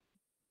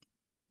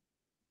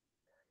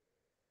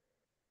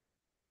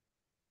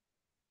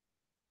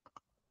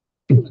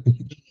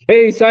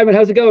Hey, Simon,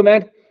 how's it going,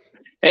 man?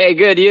 Hey,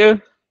 good,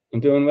 you? I'm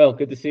doing well.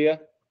 Good to see you.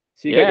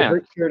 So you got your Yeah,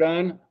 hurt shirt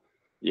on.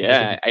 I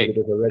guess I yeah. just covered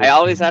this I already.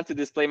 always have to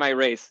display my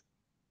race.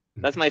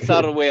 That's my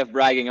subtle way of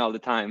bragging all the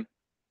time.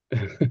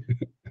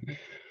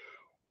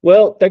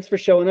 Well, thanks for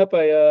showing up.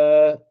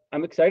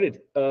 I'm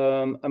excited.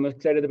 I'm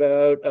excited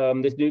about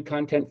this new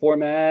content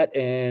format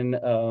and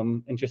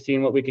just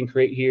seeing what we can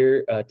create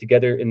here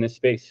together in this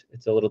space.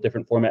 It's a little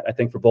different format, I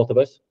think, for both of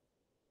us.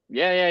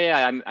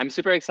 Yeah. I'm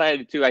super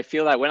excited too. I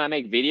feel that when I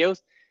make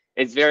videos,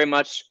 it's very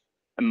much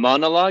a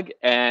monologue,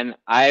 and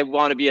I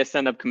want to be a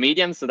stand-up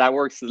comedian, so that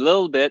works a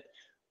little bit.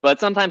 But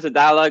sometimes a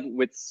dialogue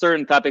with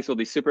certain topics will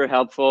be super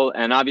helpful.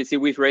 And obviously,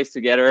 we've raced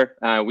together.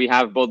 We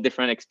have both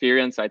different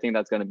experience, so I think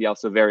that's going to be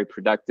also very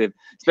productive,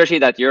 especially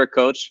that you're a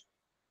coach.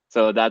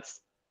 So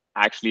that's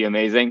actually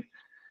amazing.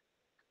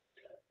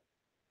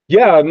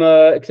 Yeah, I'm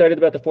excited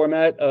about the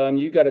format.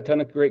 You got a ton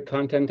of great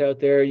content out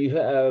there. You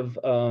have,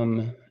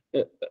 uh,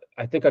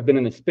 I think I've been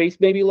in the space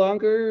maybe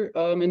longer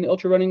in the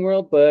ultra running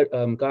world, but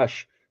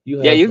gosh, you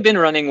Yeah, have you've been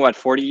running what,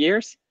 40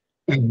 years?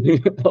 a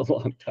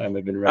long time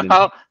I've been running.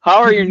 How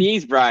are your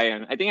knees,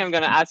 Brian? I think I'm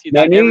gonna ask you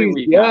My that every knees,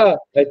 week now.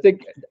 yeah. I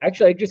think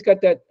actually I just got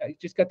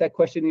that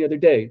question the other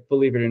day,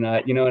 believe it or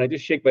not. And I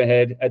just shake my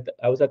head.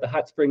 I was at the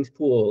hot springs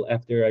pool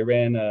after I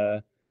ran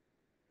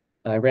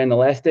the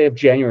last day of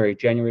January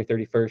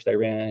 31st. I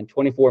ran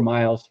 24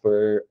 miles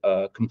for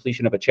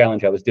completion of a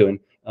challenge I was doing.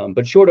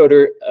 But short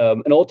order,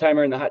 an old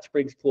timer in the hot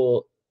springs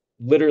pool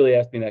literally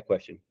asked me that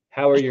question.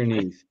 How are your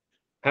knees?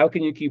 How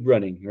can you keep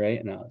running? Right.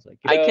 And I was like,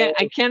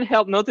 I can't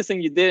help noticing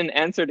you didn't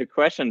answer the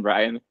question,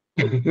 Brian.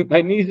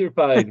 my knees are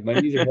fine. My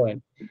knees are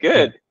fine. Yeah.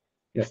 Good,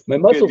 Yeah. My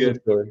good, muscles are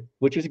good. sore,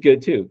 which is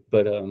good too.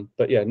 But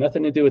yeah,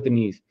 nothing to do with the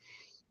knees.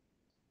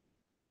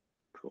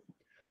 Cool.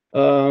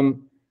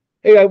 Um,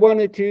 hey, I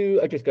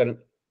just got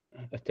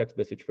a text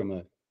message from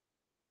a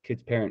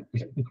kid's parent.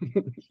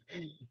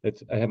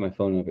 I have my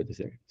phone over this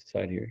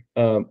side here.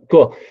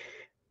 Cool.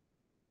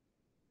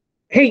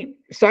 Hey,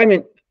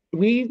 Simon,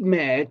 we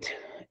met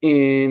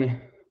in,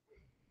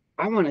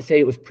 I want to say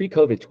it was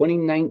pre-COVID,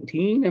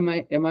 2019. Am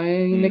I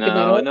making that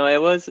No, up? no,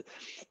 it was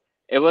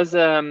Was it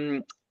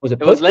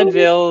it was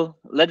post-COVID?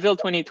 Leadville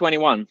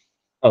 2021.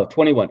 Oh,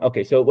 21.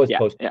 Okay, so it was Yeah,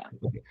 post. yeah,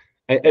 Okay.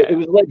 It yeah.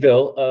 was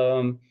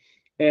Leadville.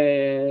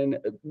 And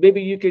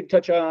maybe you could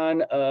touch on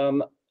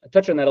that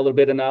a little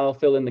bit, and I'll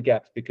fill in the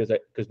gaps because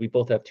we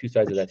both have two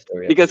sides of that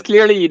story, I Because believe.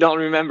 clearly you don't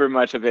remember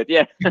much of it.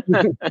 Yeah,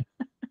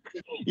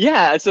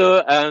 yeah.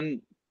 So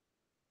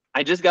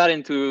I just got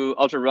into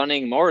ultra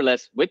running more or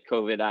less with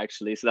COVID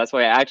actually. So that's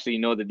why I actually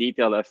know the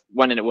detail of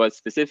when it was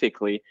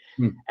specifically.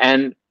 Hmm.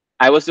 And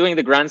I was doing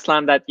the Grand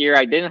Slam that year.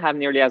 I didn't have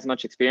nearly as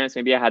much experience.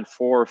 Maybe I had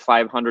 400 or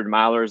 500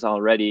 milers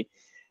already.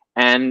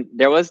 And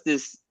there was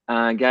this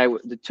guy,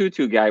 the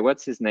tutu guy.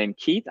 What's his name?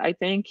 Keith, I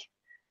think.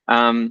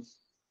 Do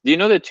you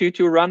know the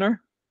tutu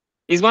runner?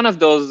 He's one of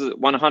those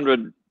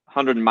 100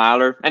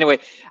 miler. Anyway,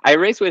 I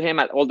raced with him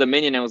at Old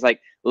Dominion and was like,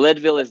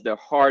 Leadville is the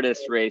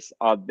hardest race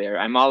out there.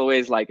 I'm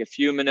always like a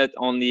few minutes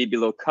only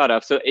below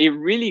cutoff. So it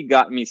really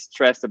got me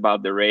stressed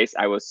about the race.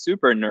 I was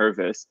super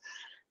nervous.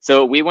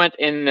 So we went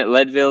in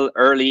Leadville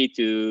early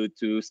to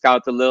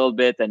scout a little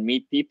bit and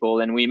meet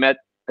people, and we met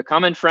a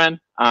common friend.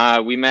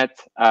 We met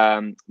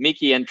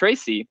Mickey and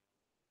Tracy,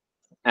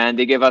 and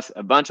they gave us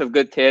a bunch of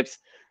good tips.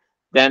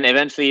 Then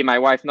eventually, my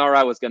wife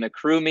Nora was going to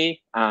crew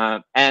me,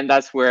 and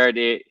that's where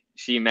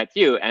she met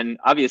you. And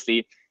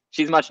obviously,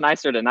 she's much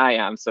nicer than I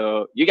am.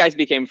 So you guys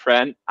became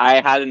friends. I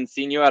hadn't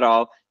seen you at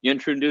all. You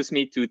introduced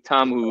me to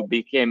Tom, who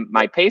became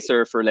my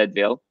pacer for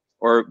Leadville,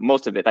 or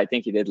most of it. I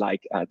think he did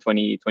like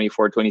 20,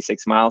 24,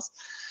 26 miles.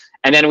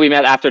 And then we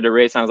met after the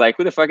race. And I was like,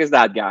 who the fuck is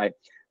that guy?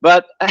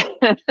 But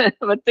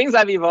but things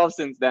have evolved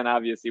since then.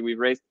 Obviously, we've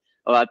raced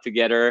a lot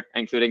together,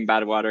 including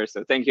Badwater.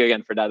 So thank you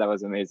again for that. That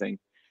was amazing.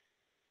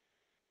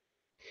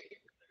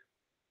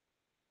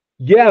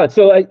 Yeah,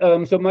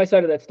 so my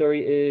side of that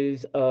story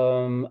is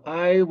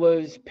I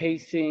was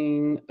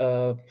pacing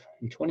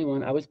in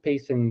 21. I was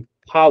pacing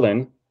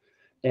Colin,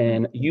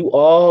 and you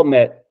all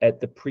met at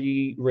the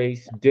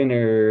pre-race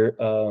dinner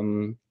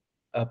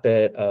up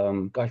at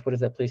gosh, what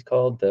is that place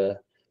called? I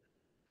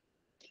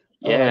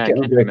Yeah, I can't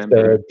can't remember. It's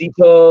remember. the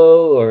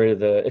depot or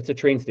it's a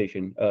train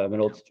station,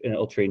 an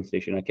old train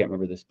station. I can't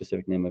remember the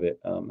specific name of it,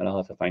 and I'll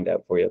have to find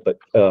out for you.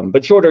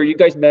 But shorter, you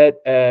guys met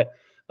at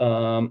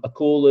a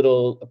cool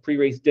little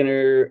pre-race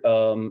dinner,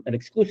 an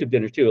exclusive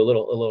dinner too, a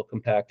little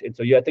compact. And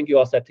so yeah, I think you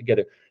all sat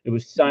together. It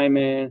was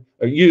Simon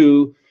or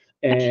you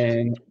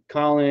and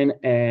Colin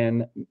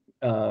and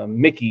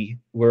Mickey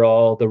were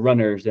all the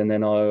runners, and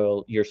then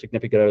all your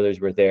significant others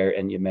were there,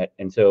 and you met.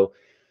 And so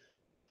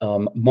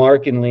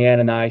Mark and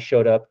Leanne and I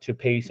showed up to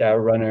pace our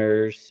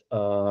runners,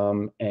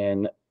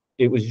 and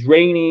it was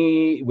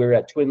rainy. We're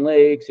at Twin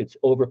Lakes. It's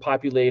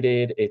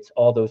overpopulated. It's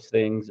all those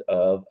things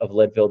of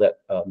Leadville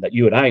that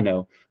you and I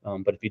know.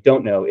 But if you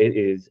don't know,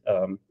 it's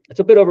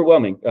a bit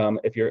overwhelming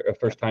if you're a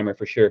first timer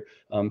for sure.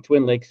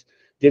 Twin Lakes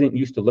didn't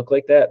used to look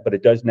like that, but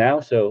it does now.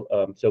 So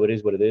it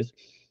is what it is.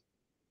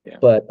 Yeah.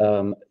 But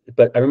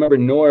I remember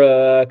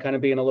Nora kind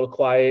of being a little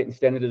quiet and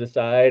standing to the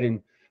side,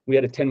 and we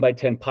had a 10 by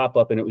 10 pop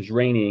up, and it was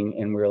raining,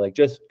 and we were like,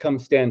 just come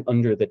stand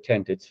under the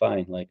tent. It's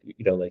fine. Like,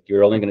 you know, like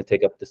you're only going to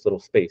take up this little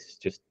space.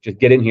 Just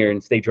get in here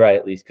and stay dry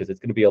at least, because it's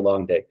going to be a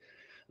long day.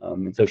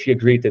 And so she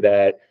agreed to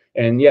that.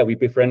 And yeah, we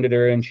befriended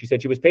her, and she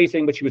said she was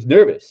pacing, but she was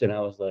nervous. And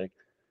I was like,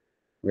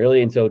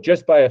 really? And so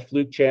just by a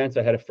fluke chance,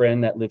 I had a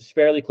friend that lives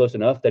fairly close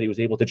enough that he was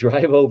able to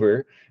drive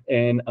over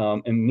and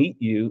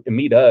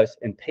meet us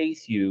and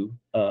pace you.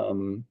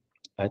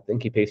 I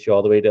think he paced you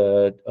all the way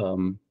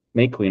to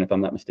May Queen, if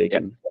I'm not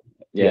mistaken.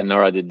 Yeah,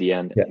 Nora did the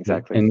end. Yeah.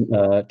 Exactly. And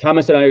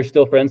Thomas and I are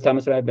still friends.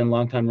 Thomas and I have been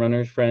longtime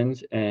runners,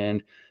 friends,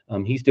 and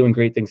he's doing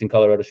great things in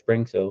Colorado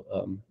Springs.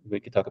 So we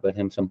could talk about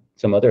him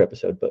some other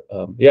episode. But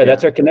yeah,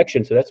 that's our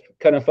connection. So that's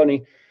kind of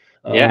funny.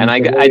 Yeah, and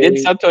I did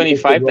sub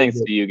 25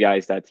 thanks to you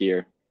guys that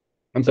year.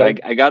 I'm sorry.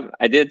 So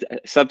I did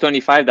sub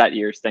 25 that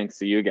year thanks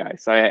to you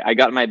guys. So I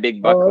got my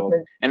big buckle.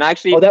 Okay. And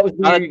actually, that was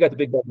the year you got the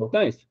big buckle.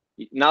 Nice.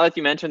 Now that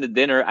you mentioned the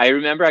dinner, I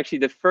remember actually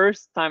the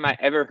first time I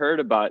ever heard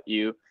about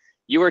you,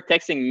 you were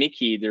texting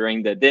Mickey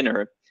during the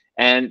dinner,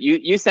 and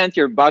you sent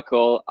your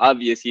buckle,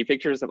 obviously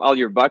pictures of all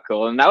your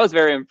buckle, and that was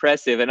very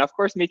impressive. And of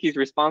course, Mickey's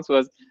response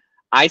was,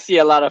 "I see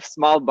a lot of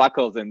small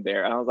buckles in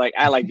there." And I was like,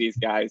 "I like these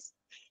guys,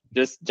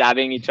 just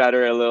jabbing each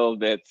other a little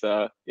bit."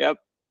 So yep,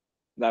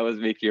 that was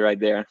Mickey right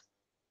there.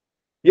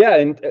 Yeah,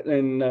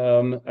 and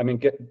I mean,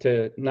 get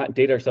to not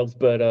date ourselves,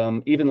 but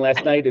even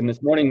last night and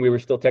this morning, we were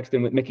still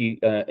texting with Mickey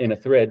in a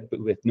thread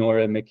with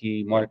Nora,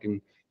 Mickey, Mark,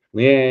 and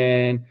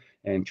Leanne,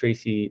 and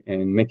Tracy,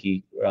 and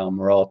Mickey.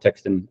 We're all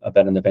texting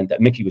about an event that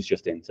Mickey was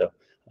just in. So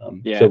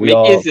yeah, so we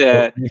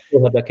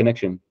still have that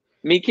connection.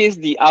 Mickey's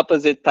the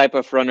opposite type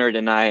of runner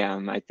than I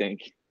am, I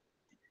think.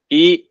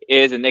 He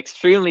is an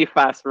extremely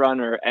fast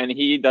runner, and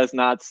he does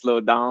not slow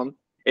down.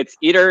 It's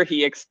either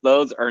he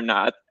explodes or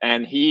not,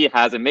 and he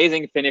has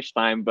amazing finish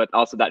time, but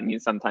also that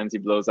means sometimes he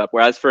blows up.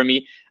 Whereas for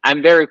me,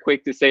 I'm very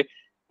quick to say,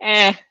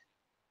 I'm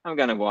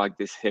gonna walk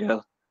this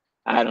hill.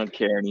 I don't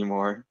care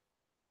anymore.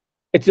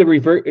 It's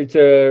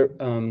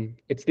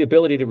the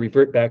ability to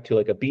revert back to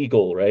like a B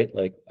goal, right?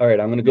 Like, all right,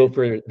 I'm going to go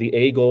for the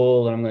A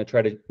goal, and I'm going to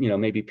try to,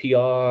 maybe PR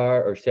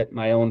or set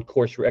my own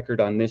course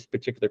record on this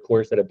particular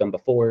course that I've done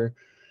before.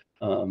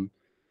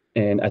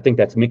 And I think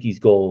that's Mickey's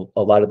goal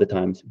a lot of the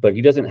times, but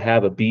he doesn't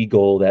have a B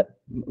goal that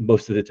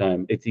most of the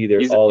time. It's either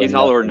he's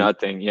all or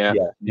nothing. Yeah.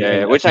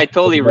 Which I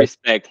totally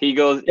respect. He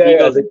goes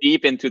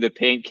deep into the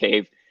pain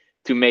cave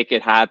to make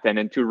it happen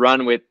and to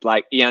run with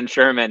like Ian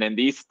Sherman and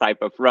these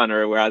type of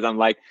runner. Whereas I'm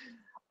like,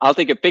 I'll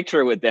take a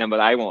picture with them, but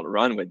I won't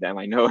run with them.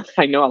 I know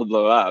I'll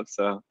blow up.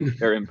 So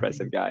very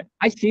impressive guy.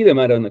 I see them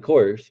out on the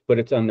course, but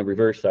it's on the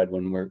reverse side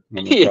when we're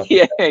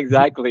yeah,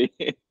 exactly.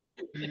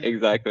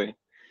 Exactly.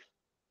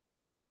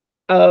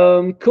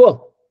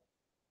 Cool.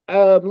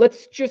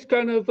 Let's just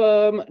kind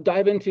of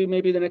dive into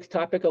maybe the next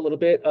topic a little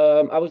bit.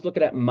 I was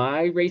looking at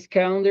my race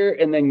calendar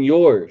and then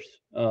yours.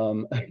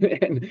 And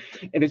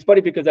it's funny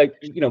because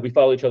we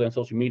follow each other on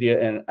social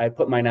media, and I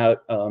put mine out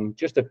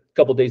just a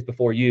couple days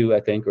before you,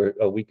 I think, or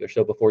a week or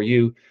so before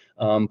you.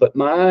 But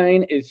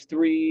mine is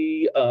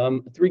three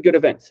good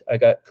events. I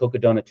got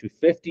Cocodona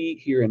 250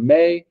 here in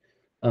May.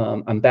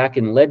 I'm back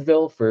in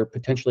Leadville for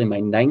potentially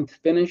my 9th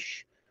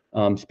finish.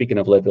 Speaking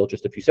of Leadville,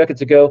 just a few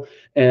seconds ago,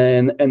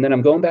 and then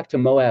I'm going back to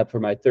Moab for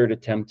my 3rd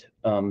attempt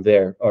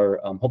there, or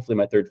hopefully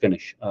my 3rd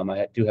finish.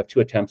 I do have 2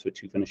 attempts with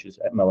 2 finishes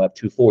at Moab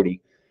 240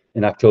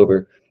 in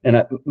October.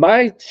 And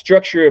my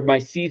structure of my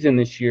season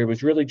this year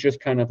was really just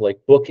kind of like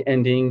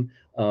bookending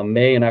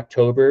May and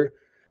October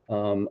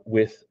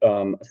with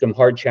some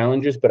hard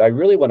challenges, but I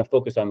really want to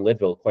focus on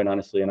Leadville, quite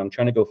honestly, and I'm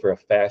trying to go for a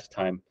fast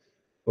time,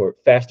 or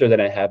faster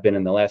than I have been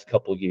in the last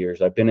couple of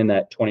years. I've been in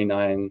that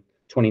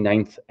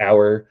 29th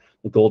hour,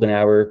 the golden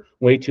hour,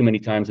 way too many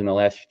times in the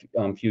last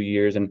few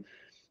years. And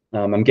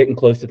I'm getting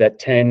close to that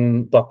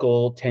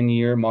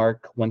 10-year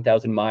mark,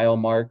 1,000 mile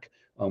mark,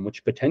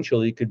 which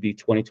potentially could be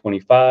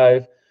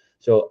 2025.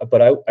 So,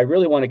 but I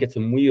really want to get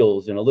some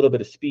wheels and a little bit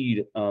of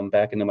speed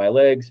back into my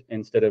legs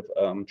instead of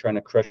trying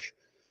to crush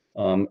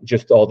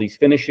just all these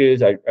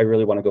finishes. I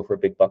really want to go for a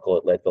big buckle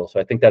at Leadville. So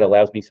I think that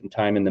allows me some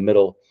time in the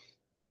middle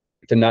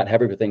to not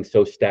have everything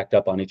so stacked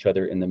up on each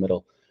other in the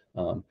middle.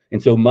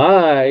 And so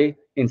my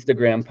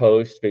Instagram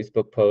post,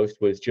 Facebook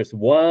post was just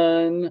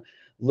one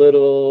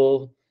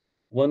little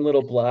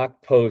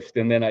block post,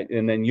 and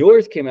then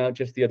yours came out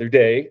just the other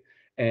day,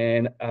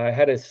 and I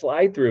had to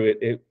slide through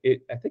it.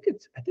 I think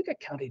I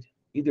counted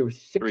either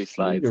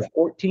 16 or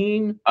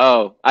 14.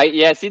 Oh,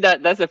 see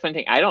that's the funny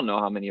thing. I don't know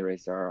how many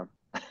races there are.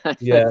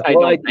 Yeah, I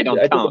don't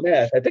count. Did the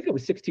math. I think it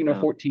was 16 or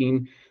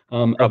 14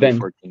 probably events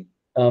 14.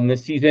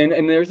 this season,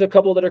 and there's a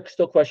couple that are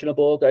still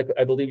questionable.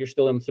 I believe you're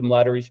still in some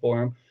lotteries for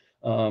them.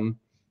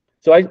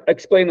 So I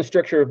explained the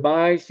structure of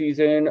my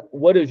season.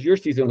 What does your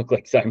season look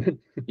like, Simon?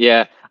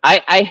 Yeah,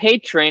 I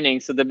hate training.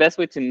 So the best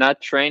way to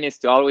not train is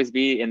to always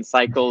be in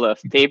cycle of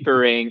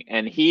tapering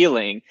and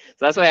healing.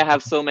 So that's why I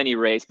have so many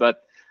races. But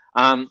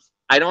I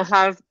don't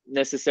have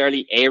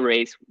necessarily a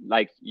race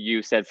like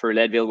you said for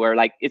Leadville, where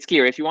like it's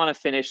clear if you want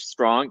to finish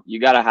strong,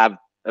 you gotta have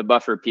a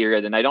buffer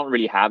period, and I don't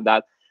really have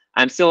that.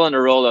 I'm still on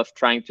a roll of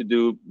trying to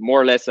do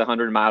more or less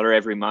 100-miler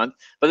every month.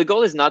 But the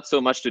goal is not so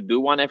much to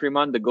do one every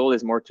month. The goal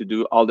is more to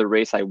do all the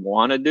race I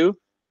want to do.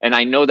 And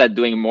I know that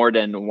doing more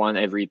than one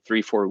every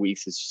 3-4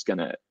 weeks is just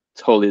gonna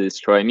totally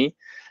destroy me.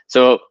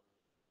 So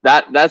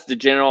that's the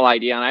general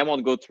idea, and I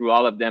won't go through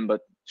all of them.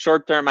 But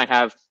short term, I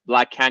have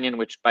Black Canyon,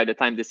 which by the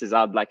time this is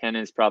out, Black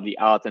Canyon is probably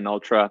out, and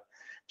Ultra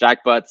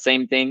Jackpot,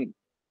 same thing.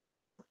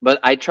 But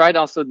I tried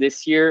also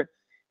this year.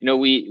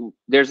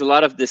 There's a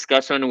lot of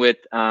discussion with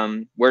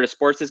where the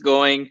sports is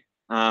going.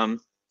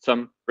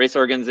 Some race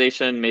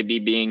organization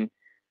maybe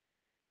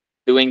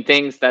doing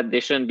things that they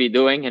shouldn't be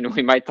doing, and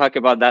we might talk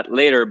about that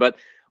later. But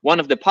one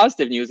of the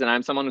positive news, and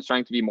I'm someone who's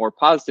trying to be more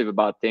positive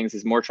about things,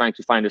 is more trying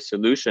to find a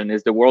solution,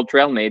 is the World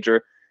Trail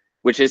Major,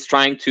 which is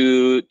trying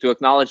to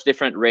acknowledge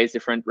different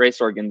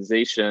race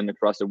organization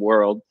across the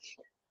world.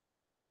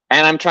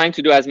 And I'm trying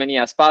to do as many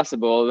as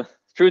possible.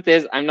 Truth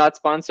is, I'm not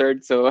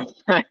sponsored, so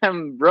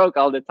I'm broke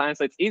all the time.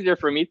 So it's easier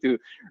for me to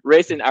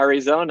race in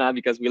Arizona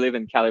because we live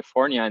in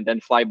California, and then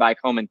fly back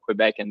home in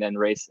Quebec and then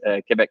race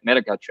Quebec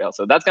Medical Trail.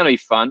 So that's going to be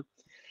fun.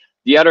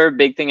 The other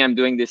big thing I'm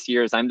doing this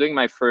year is I'm doing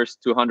my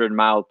first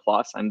 200-mile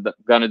plus. I'm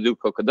going to do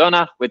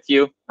Cocodona with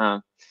you.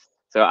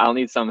 So I'll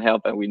need some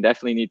help, and we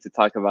definitely need to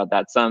talk about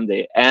that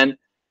someday. And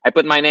I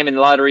put my name in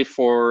the lottery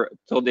for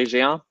Tour des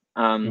Géants,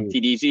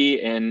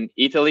 TDG in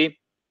Italy.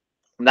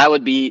 And that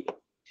would be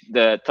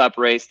the top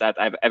race that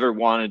I've ever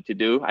wanted to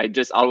do. I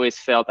just always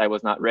felt I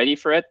was not ready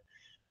for it.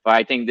 But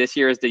I think this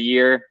year is the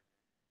year,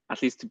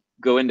 at least, to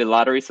go in the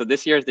lottery. So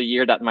this year is the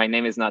year that my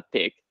name is not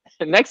picked.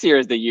 Next year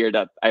is the year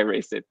that I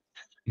race it,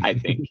 I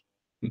think.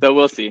 So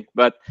we'll see.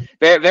 But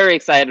very, very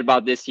excited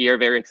about this year.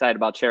 Very excited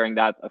about sharing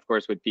that, of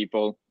course, with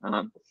people.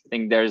 I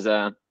think there's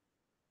a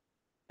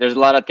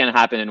lot that can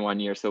happen in 1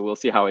 year. So we'll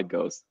see how it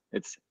goes.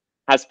 It's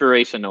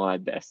aspirational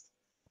at best.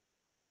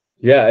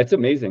 Yeah, it's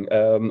amazing.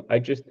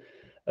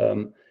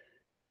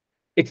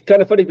 It's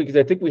kind of funny because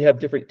I think we have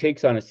different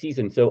takes on a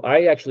season. So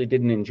I actually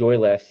didn't enjoy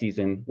last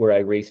season where I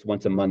raced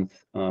once a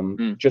month,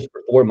 just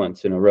for 4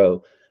 months in a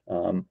row.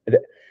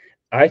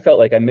 I felt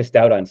like I missed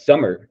out on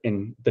summer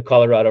in the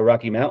Colorado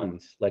Rocky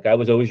Mountains. Like, I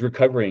was always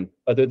recovering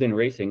other than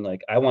racing.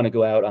 Like, I want to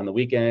go out on the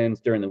weekends,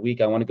 during the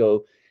week. I want to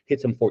go hit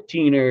some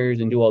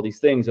 14ers and do all these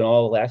things. And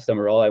all last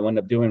summer, all I wound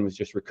up doing was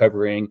just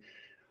recovering,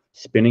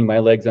 spinning my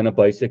legs on a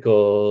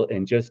bicycle,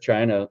 and just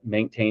trying to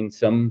maintain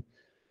some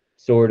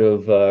sort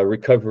of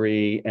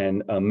recovery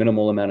and a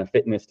minimal amount of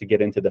fitness to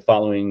get into the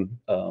following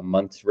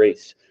month's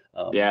race.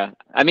 Yeah,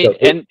 I mean,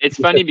 and it's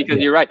funny because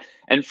you're right.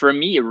 And for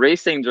me,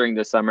 racing during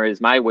the summer is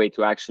my way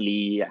to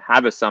actually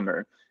have a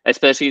summer.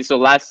 Especially, so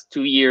last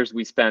 2 years,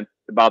 we spent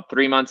about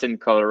 3 months in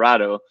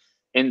Colorado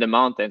in the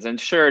mountains. And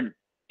sure,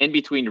 in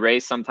between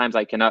race, sometimes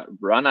I cannot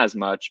run as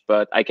much,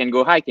 but I can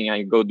go hiking. I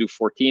can go do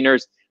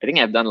 14ers. I think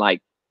I've done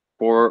like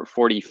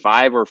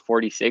 45 or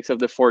 46 of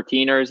the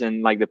 14ers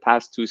in like the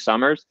past 2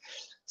 summers.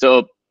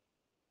 So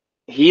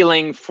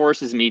healing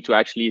forces me to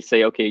actually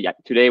say, okay, yeah,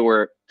 today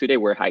we're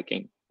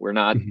hiking. We're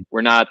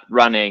not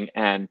running.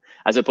 And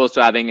as opposed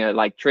to having a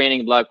like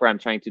training block where I'm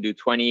trying to do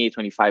 20,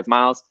 25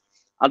 miles,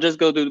 I'll just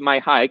go do my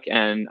hike,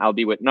 and I'll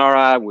be with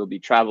Nora. We'll be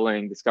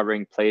traveling,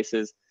 discovering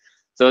places.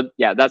 So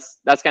yeah,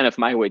 that's kind of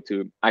my way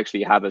to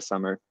actually have a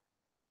summer.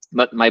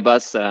 But my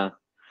bus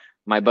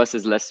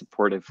is less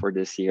supportive for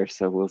this year.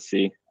 So we'll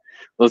see.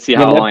 We'll see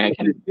how long I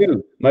can.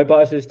 My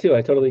boss is too.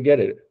 I totally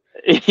get it.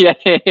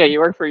 Yeah, you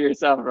work for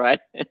yourself, right?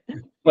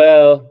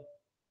 Well,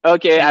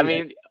 okay. I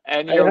mean,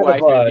 and your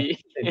wife,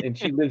 maybe. and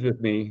she lives with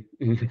me.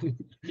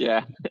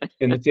 Yeah.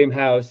 In the same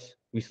house,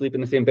 we sleep in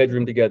the same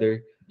bedroom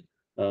together.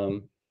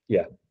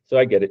 Yeah, so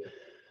I get it.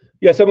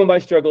 Yeah, some of my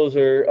struggles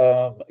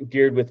are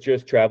geared with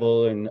just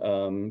travel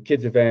and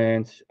kids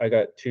events. I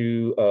got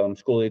 2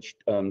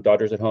 school-aged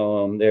daughters at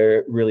home.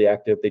 They're really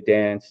active. They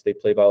dance, they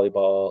play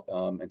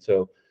volleyball, and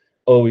so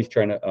always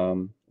trying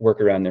to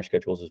work around their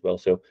schedules as well.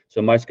 So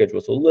my schedule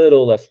is a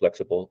little less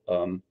flexible,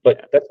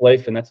 but that's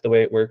life, and that's the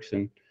way it works.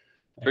 And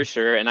for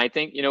sure. And I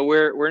think,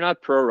 we're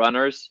not pro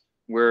runners.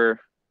 We're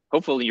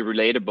hopefully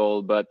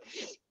relatable, but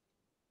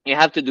you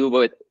have to do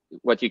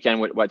what you can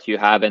with what you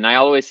have. And I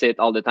always say it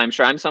all the time.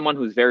 Sure, I'm someone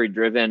who's very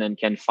driven and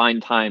can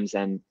find times,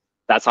 and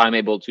that's how I'm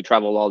able to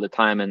travel all the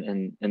time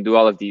and do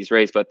all of these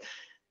races. But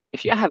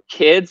if you have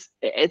kids,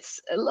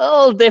 it's a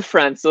little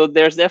different. So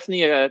there's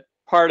definitely a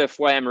part of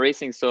why I'm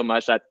racing so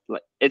much that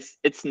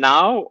it's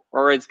now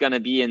or it's gonna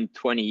be in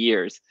 20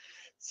 years.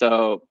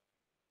 So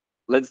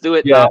let's do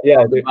it now.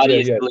 The body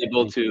is still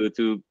able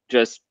to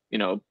just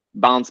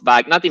bounce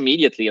back, not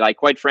immediately. Like,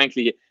 quite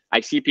frankly,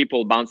 I see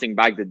people bouncing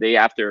back the day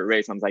after a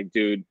race. I'm like,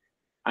 dude,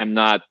 I'm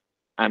not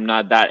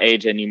that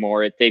age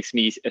anymore. It takes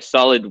me a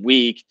solid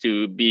week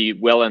to be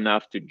well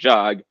enough to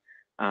jog,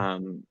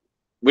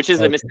 which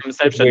is a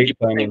misconception.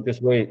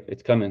 Just wait,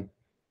 it's coming.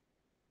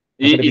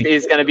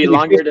 It's going to be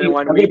longer than 1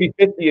 week. I'm going to be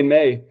 50 in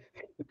May.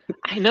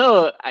 I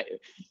know.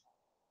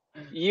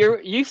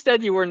 You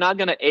said you were not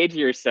going to age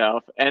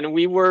yourself, and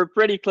we were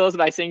pretty close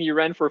by saying you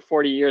ran for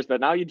 40 years,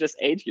 but now you just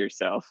age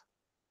yourself.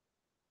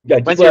 Yeah,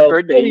 When's your well,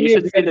 birthday? 40 You years,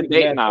 should we say got to the do the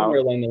date math now. somewhere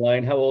along the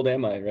line. How old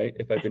am I, right?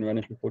 If I've been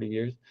running for 40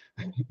 years.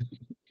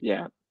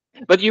 Yeah.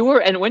 But you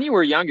were, and when you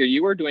were younger,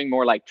 you were doing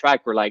more like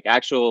track or like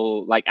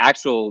actual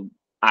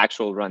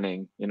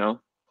running, you know,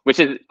 which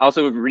is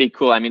also really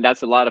cool. I mean,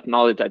 that's a lot of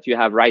knowledge that you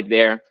have right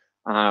there.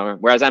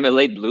 Whereas I'm a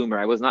late bloomer.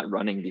 I was not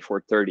running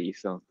before 30.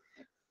 So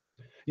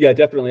Yeah,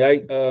 definitely.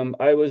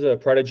 I was a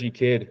prodigy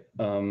kid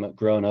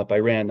growing up. I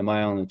ran the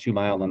mile and the 2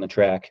 mile on the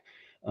track.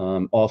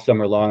 All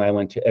summer long, I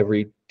went to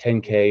every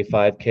 10K,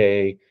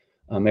 5K,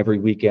 every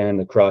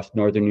weekend across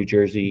northern New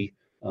Jersey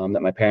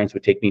that my parents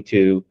would take me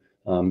to.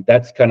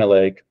 That's kind of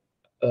like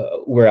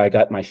where I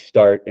got my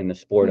start in the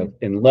sport of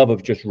in love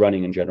of just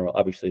running in general.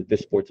 Obviously,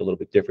 this sport's a little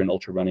bit different,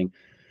 ultra running.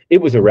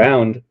 It was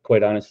around,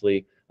 quite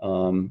honestly.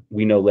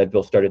 We know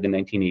Leadville started in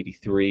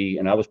 1983,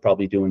 and I was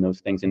probably doing those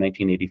things in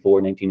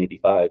 1984,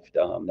 1985.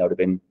 That would have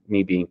been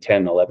me being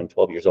 10, 11,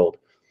 12 years old.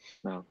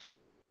 wow.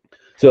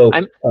 So,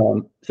 I'm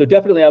so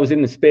definitely I was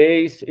in the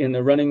space, in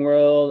the running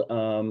world.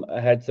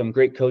 I had some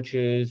great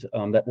coaches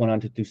that went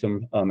on to do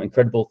some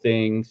incredible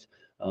things.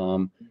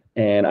 And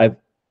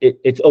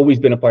it's always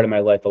been a part of my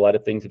life. A lot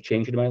of things have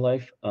changed in my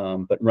life,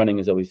 but running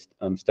has always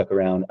stuck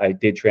around. I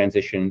did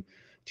transition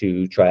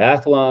to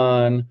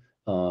triathlon,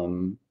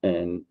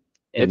 and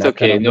It's that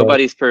kind okay. of more.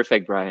 Nobody's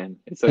perfect, Brian.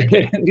 It's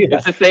okay. Yeah.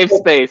 It's a safe But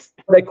space.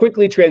 I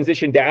quickly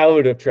transitioned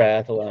out of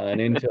triathlon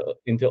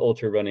into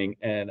ultra running,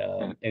 and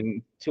Yeah.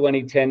 in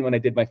 2010 when I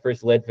did my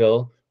first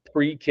Leadville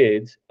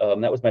pre-kids,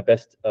 that was my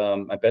best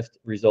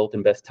result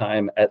and best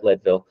time at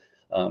Leadville.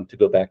 To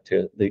go back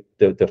to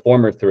the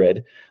former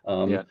thread,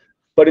 Yeah.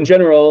 but in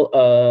general,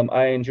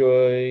 I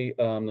enjoy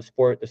the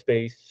sport, the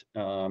space,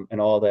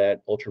 and all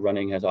that ultra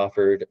running has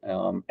offered,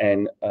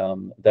 and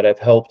that I've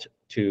helped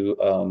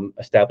to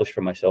establish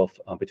for myself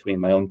between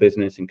my own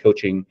business and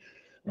coaching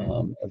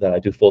that I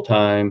do full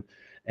time,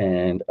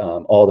 and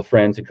all the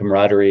friends and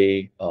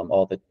camaraderie,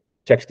 all the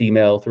text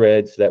email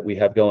threads that we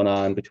have going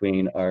on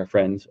between our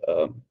friends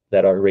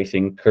that are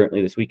racing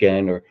currently this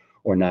weekend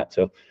or not.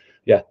 So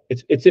yeah,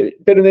 it's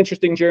been an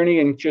interesting journey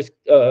and just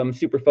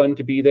super fun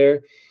to be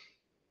there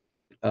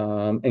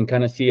and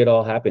kind of see it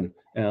all happen.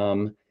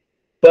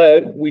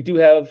 But we do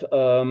have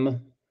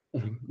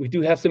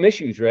some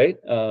issues, right?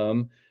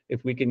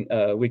 If we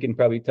can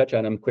probably touch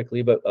on them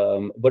quickly. But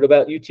what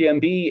about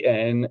UTMB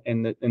and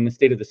the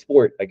state of the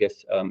sport? I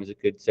guess is a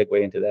good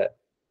segue into that.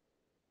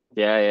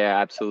 Yeah, yeah,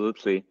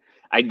 absolutely.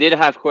 I did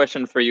have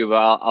question for you, but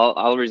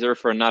I'll reserve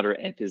for another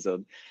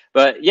episode.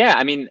 But yeah,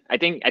 I mean, I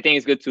think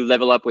it's good to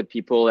level up with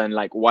people and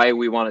like why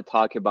we want to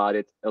talk about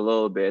it a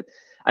little bit.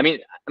 I mean,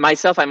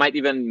 myself, I might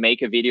even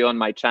make a video on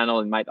my channel.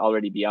 It might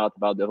already be out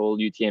about the whole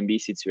UTMB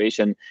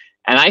situation.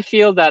 And I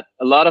feel that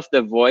a lot of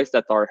the voice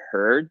that are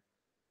heard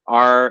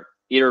are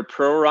either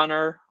pro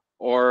runner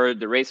or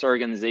the race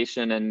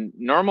organization and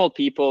normal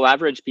people,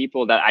 average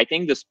people that I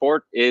think the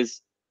sport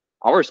is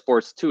our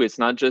sports too. It's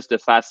not just the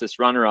fastest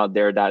runner out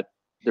there that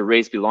the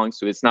race belongs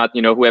to. It's not,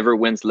 whoever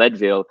wins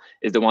Leadville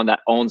is the one that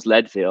owns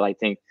Leadville. I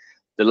think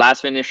the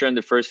last finisher and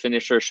the first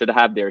finisher should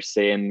have their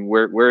say. And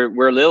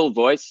we're a little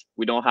voice.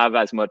 We don't have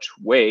as much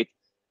weight,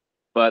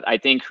 but I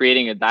think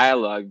creating a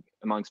dialogue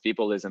amongst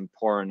people is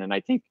important. And I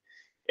think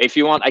if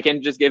you want, I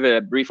can just give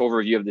a brief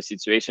overview of the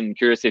situation. I'm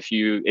curious if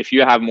you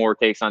have more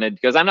takes on it,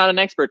 because I'm not an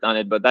expert on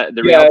it, but the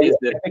Yeah, reality is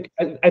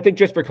that I think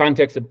just for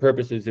context and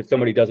purposes, if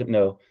somebody doesn't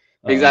know,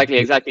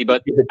 exactly.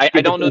 But I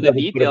give don't the know the 3,000 foot of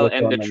detail, what's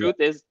and the going on. truth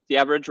is the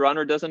average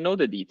runner doesn't know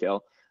the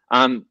detail.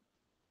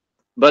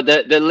 But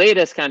the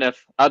latest kind of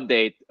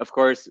update, of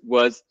course,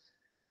 was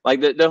like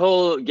the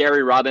whole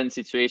Gary Robin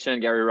situation.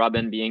 Gary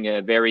Robin being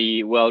a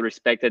very well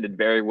respected and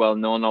very well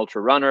known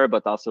ultra runner,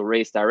 but also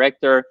race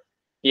director.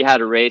 He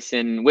had a race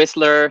in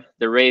Whistler.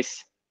 The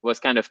race was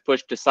kind of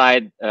pushed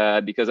aside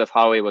because of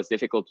how it was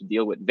difficult to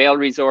deal with Vail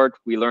Resort.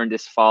 We learned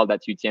this fall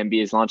that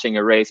UTMB is launching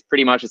a race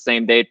pretty much the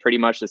same date, pretty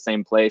much the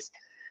same place.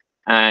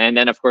 And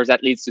then, of course,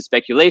 that leads to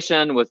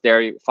speculation. Was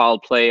there foul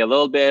play a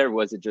little bit? Or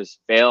was it just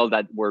Vail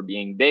that were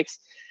being dicks?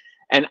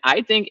 And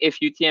I think if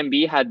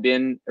UTMB had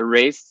been a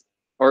race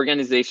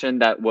organization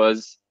that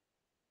was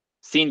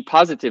seen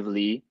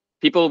positively,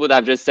 people would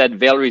have just said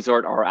Vail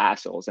Resort are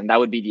assholes, and that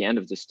would be the end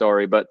of the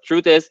story. But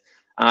truth is,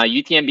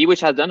 UTMB,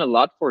 which has done a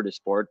lot for the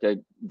sport,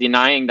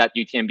 denying that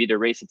UTMB, the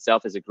race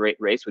itself, is a great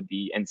race would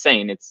be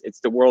insane. It's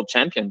the world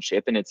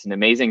championship, and it's an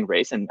amazing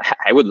race, and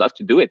I would love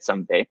to do it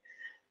someday.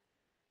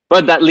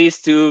 But that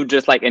leads to,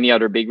 just like any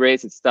other big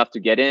race, it's tough to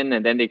get in.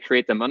 And then they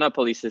create the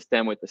monopoly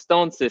system with the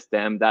stone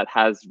system that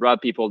has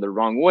rubbed people the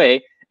wrong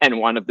way. And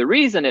one of the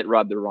reason it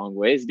rubbed the wrong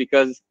way is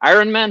because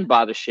Ironman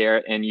bought a share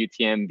in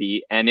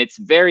UTMB. And it's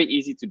very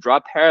easy to draw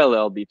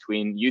parallel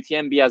between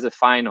UTMB as a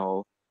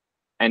final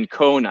and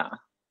Kona.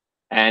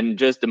 And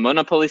just the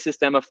monopoly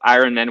system of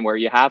Ironman, where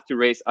you have to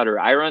race other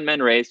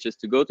Ironman race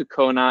just to go to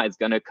Kona. It's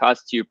going to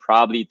cost you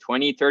probably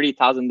 $20,000,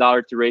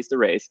 $30,000 to race the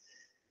race.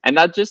 And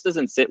that just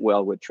doesn't sit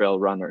well with trail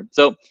runner.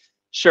 So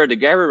sure, the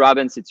Gary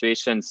Robbins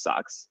situation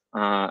sucks.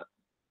 But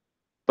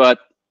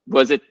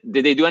did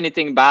they do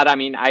anything bad? I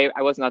mean, I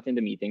was not in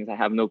the meetings. I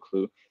have no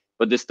clue.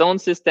 But the stone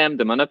system,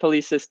 the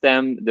monopoly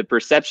system, the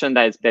perception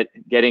that it's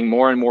getting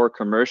more and more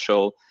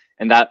commercial,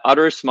 and that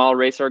other small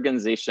race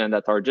organizations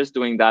that are just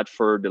doing that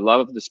for the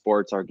love of the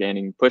sports are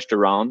getting pushed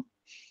around,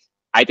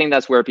 I think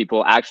that's where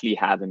people actually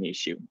have an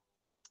issue.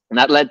 And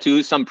that led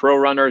to some pro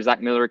runners,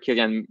 Zach Miller,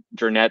 Kilian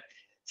Jornet,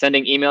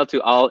 sending email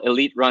to all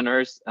elite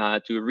runners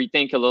to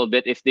rethink a little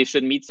bit if they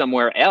should meet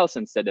somewhere else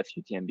instead of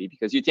UTMB,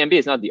 because UTMB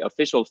is not the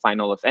official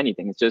final of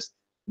anything. It's just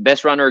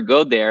best runner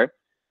go there.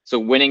 So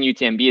winning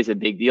UTMB is a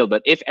big deal.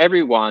 But if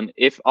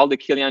all the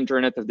Kilian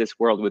Jornet of this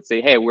world would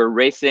say, hey, we're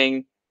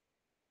racing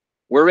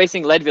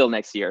Leadville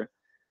next year,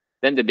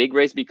 then the big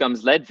race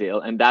becomes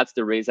Leadville, and that's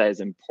the race that is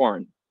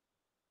important.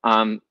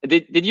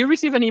 Did you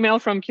receive an email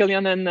from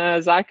Kilian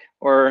and Zach,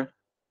 or?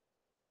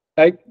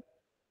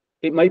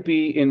 It might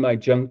be in my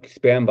junk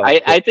spam box.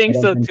 I think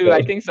so too.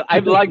 I think so. I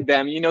blocked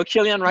them. You know,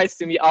 Kilian writes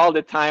to me all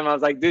the time. I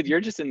was like, dude,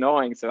 you're just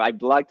annoying. So I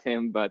blocked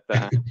him. But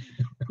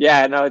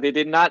yeah, no, they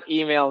did not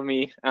email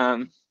me.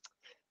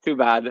 Too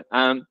bad.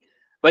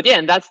 But yeah,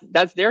 and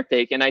that's their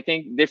take. And I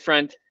think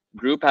different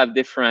group have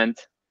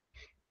different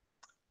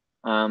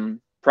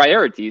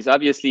priorities.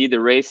 Obviously,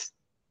 the race,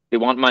 they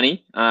want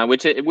money,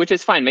 which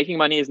is fine. Making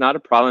money is not a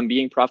problem.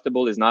 Being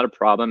profitable is not a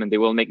problem, and they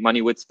will make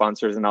money with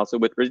sponsors and also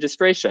with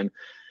registration.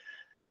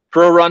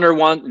 Pro runner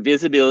want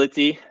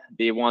visibility,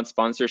 they want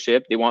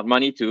sponsorship, they want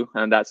money too,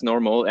 and that's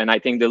normal. And I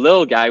think the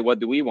little guy, what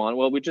do we want?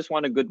 Well, we just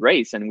want a good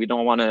race, and we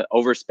don't want to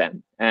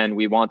overspend. And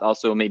we want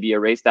also maybe a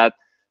race that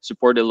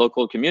supports the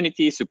local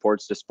community,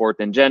 supports the sport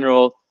in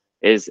general,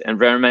 is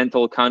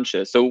environmental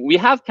conscious. So we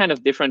have kind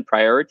of different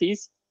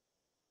priorities.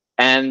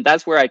 And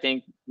that's where I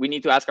think we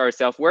need to ask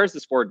ourselves, where's the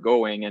sport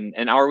going?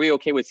 And are we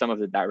okay with some of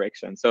the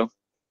direction? So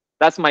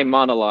that's my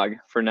monologue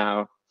for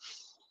now.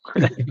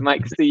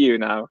 Mike, to you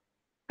now.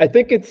 I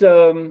think it's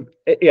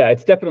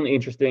it's definitely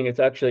interesting.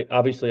 It's actually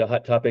obviously a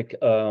hot topic,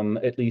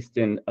 at least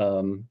in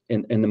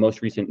the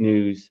most recent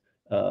news,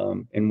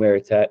 and where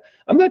it's at.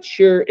 I'm not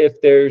sure if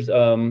there's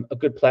a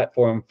good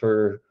platform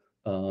for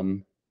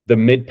the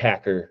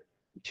mid-packer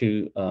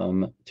to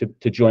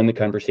join the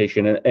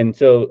conversation. And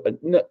so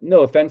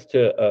no offense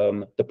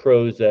to the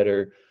pros that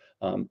are,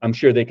 I'm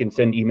sure they can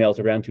send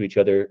emails around to each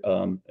other,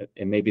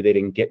 and maybe they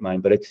didn't get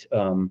mine, but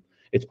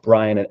it's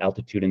Brian at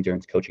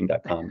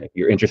altitudeendurancecoaching.com if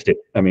you're interested.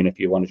 I mean, if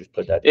you want to just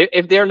put that.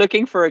 If they're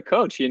looking for a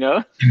coach, you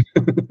know,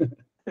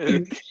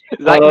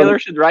 Zach Miller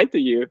should write to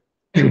you.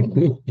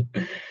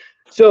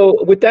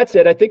 So with that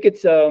said, I think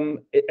it's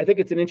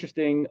an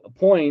interesting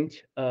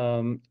point.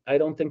 I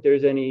don't think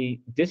there's any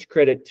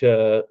discredit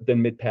to the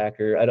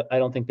mid-packer. I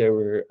don't think they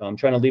were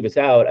trying to leave us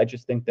out. I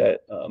just think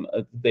that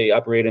they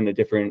operate in a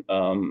different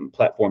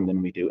platform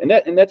than we do, and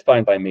that's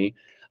fine by me.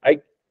 I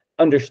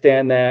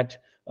understand that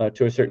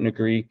to a certain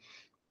degree.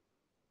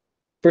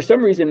 For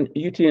some reason,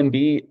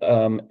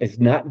 UTMB has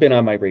not been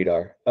on my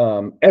radar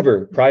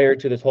ever prior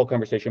to this whole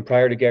conversation,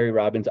 prior to Gary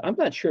Robbins. I'm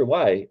not sure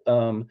why.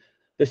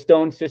 The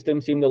stone system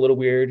seemed a little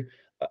weird.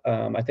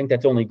 I think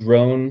that's only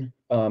grown.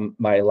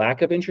 My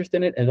lack of interest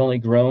in it has only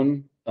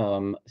grown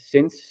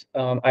since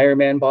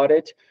Ironman bought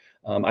it.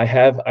 I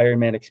have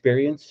Ironman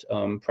experience.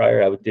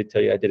 Prior, I did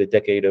tell you I did a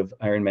decade of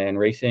Ironman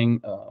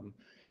racing,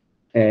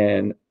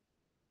 and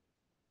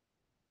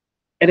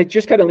it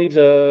just kind of leaves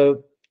a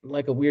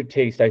weird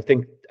taste. I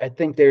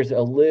think there's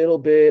a little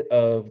bit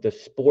of the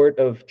sport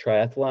of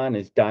triathlon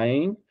is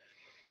dying,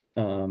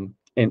 and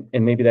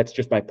maybe that's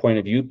just my point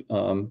of view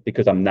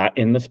because I'm not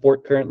in the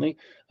sport currently.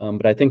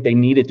 But I think they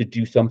needed to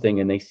do something,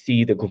 and they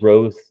see the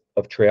growth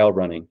of trail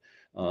running,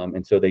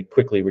 and so they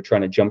quickly were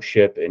trying to jump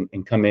ship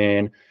and come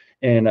in,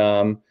 and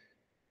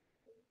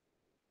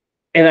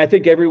I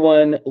think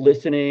everyone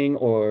listening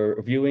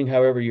or viewing,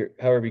 however you're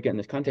getting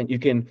this content,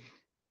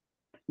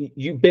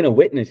 you've been a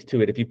witness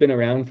to it. If you've been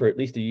around for at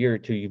least a year or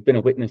two, you've been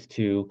a witness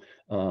to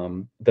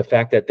the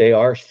fact that they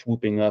are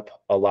swooping up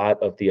a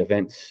lot of the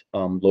events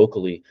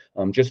locally.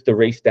 Just the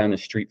race down the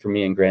street from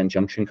me in Grand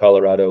Junction,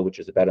 Colorado, which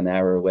is about an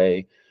hour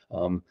away.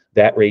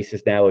 That race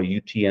is now a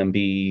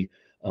UTMB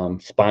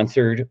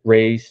sponsored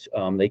race.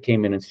 They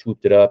came in and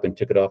swooped it up and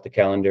took it off the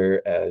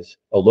calendar as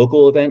a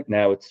local event.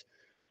 Now it's,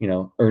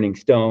 earning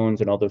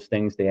stones and all those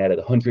things. They added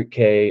a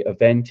 100K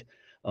event.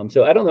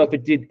 So I don't know if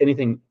it did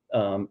anything,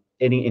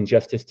 any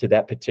injustice to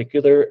that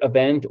particular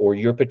event or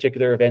your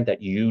particular event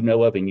that you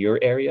know of in your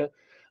area.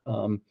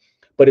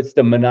 But it's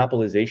the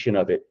monopolization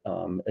of it.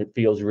 It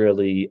feels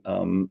really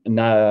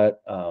not,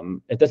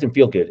 it doesn't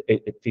feel good.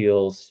 It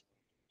feels,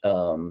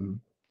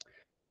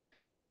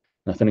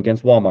 nothing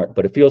against Walmart,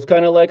 but it feels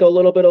kind of like a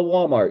little bit of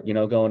Walmart,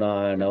 going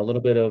on, a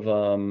little bit of,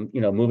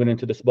 moving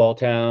into the small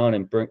town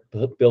and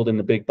building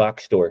the big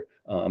box store.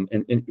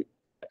 And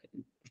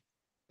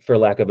for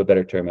lack of a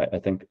better term, I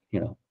think,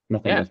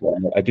 nothing against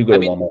Walmart. I do go to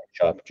Walmart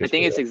shop. I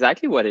think it's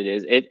exactly what it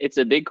is. It's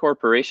a big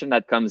corporation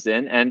that comes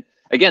in. And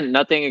again,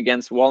 nothing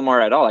against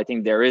Walmart at all. I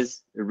think there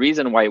is a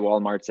reason why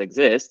Walmarts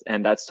exist,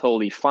 and that's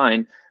totally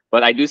fine.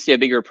 But I do see a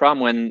bigger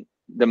problem when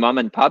the mom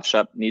and pop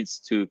shop needs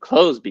to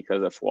close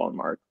because of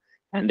Walmart.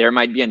 And there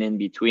might be an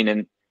in-between.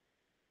 And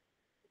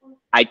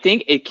I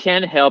think it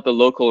can help a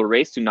local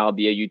race to now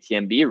be a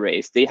UTMB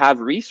race. They have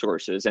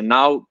resources, and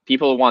now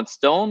people want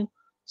stone,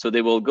 so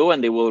they will go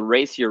and they will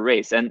race your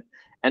race, and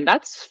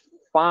that's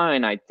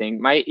fine. I think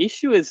my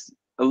issue is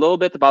a little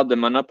bit about the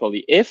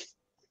monopoly. If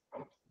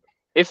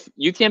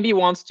UTMB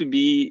wants to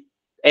be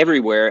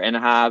everywhere and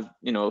have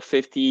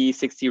 50,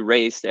 60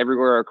 races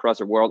everywhere across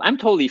the world, I'm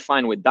totally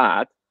fine with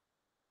that.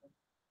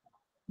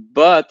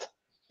 But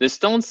the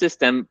stone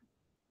system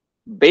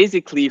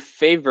basically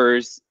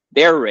favors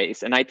their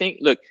race. And I think,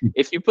 look,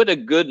 if you put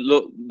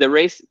the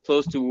race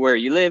close to where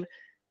you live,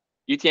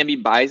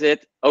 UTMB buys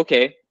it,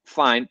 okay,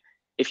 fine.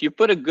 If you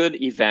put a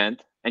good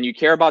event and you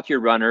care about your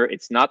runner,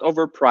 it's not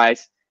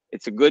overpriced,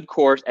 it's a good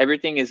course,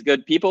 everything is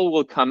good, people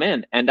will come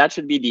in, and that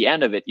should be the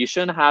end of it. You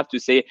shouldn't have to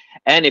say,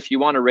 and if you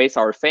want to race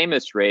our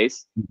famous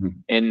race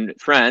in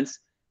France,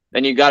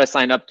 then you got to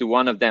sign up to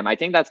one of them. I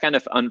think that's kind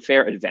of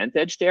unfair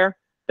advantage there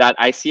that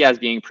I see as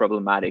being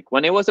problematic.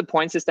 When it was a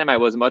point system, I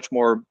was much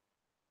more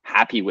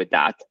happy with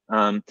that,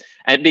 and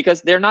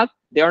because they are not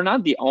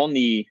the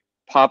only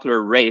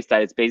popular race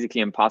that it's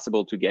basically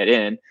impossible to get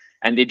in,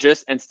 and they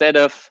just instead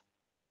of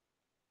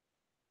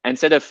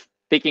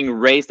picking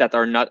races that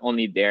are not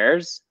only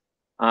theirs,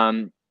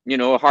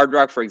 Hard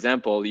Rock, for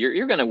example,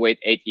 you're going to wait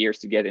 8 years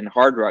to get in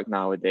Hard Rock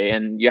nowadays,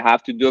 and you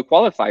have to do a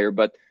qualifier,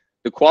 but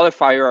the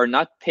qualifier are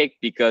not picked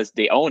because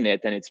they own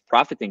it and it's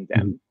profiting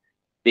them.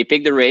 They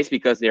pick the race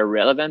because they're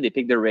relevant. They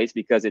pick the race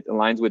because it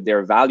aligns with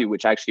their value,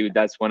 which actually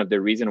that's one of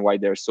the reasons why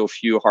there's so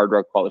few Hard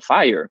Rock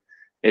qualifier,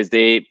 is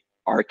they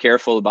are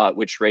careful about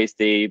which race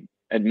they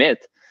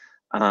admit.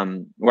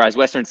 Whereas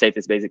Western State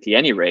is basically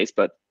any race,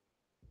 but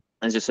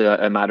it's just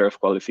a matter of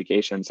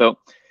qualification. So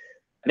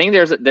I think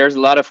there's a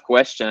lot of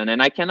question,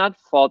 and I cannot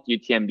fault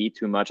UTMB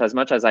too much. As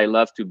much as I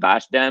love to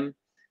bash them,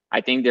 I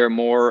think they're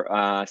more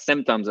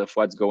symptoms of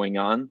what's going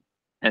on,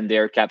 and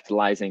they're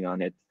capitalizing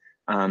on it.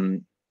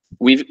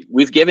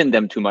 We've given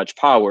them too much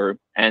power,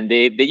 and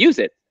they use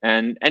it.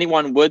 And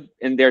anyone would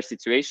in their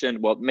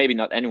situation, well, maybe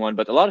not anyone,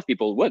 but a lot of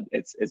people would.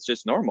 It's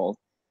just normal,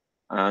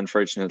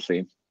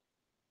 unfortunately.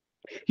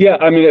 Yeah,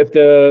 I mean,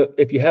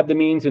 if you have the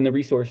means and the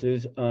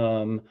resources,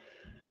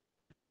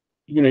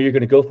 you're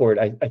going to go for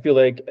it. I feel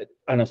like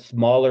on a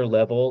smaller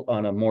level,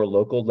 on a more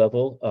local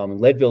level,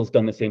 Leadville's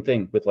done the same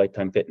thing with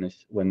Lifetime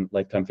Fitness. When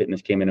Lifetime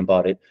Fitness came in and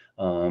bought it,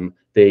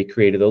 they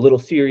created a little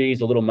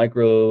series, a little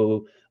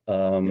micro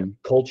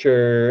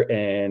culture,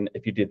 and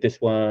if you did this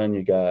one,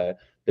 you got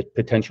the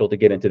potential to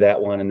get into that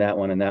one and that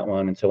one and that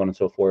one and so on and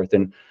so forth.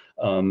 And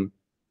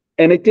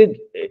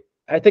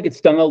I think it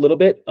stung a little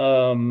bit,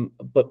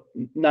 but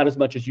not as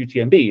much as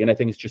UTMB. And I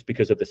think it's just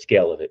because of the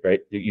scale of it,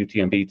 right? The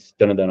UTMB's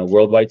done it on a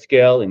worldwide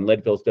scale, and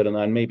Leadville's done it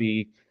on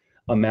maybe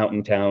a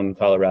mountain town,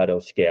 Colorado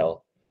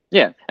scale.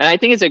 Yeah, and I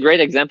think it's a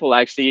great example,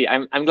 actually.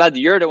 I'm glad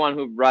you're the one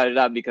who brought it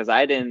up, because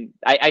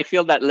I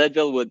feel that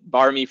Leadville would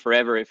bar me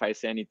forever if I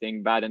say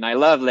anything bad, and I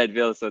love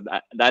Leadville, so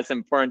that's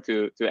important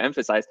to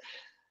emphasize.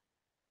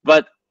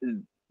 But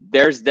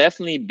there's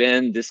definitely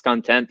been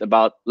discontent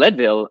about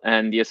Leadville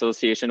and the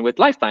association with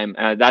Lifetime.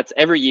 That's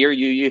every year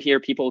you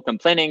hear people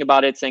complaining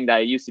about it, saying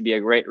that it used to be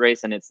a great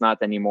race and it's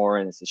not anymore,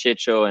 and it's a shit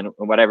show and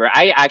whatever.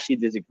 I actually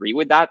disagree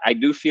with that. I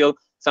do feel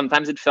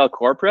sometimes it felt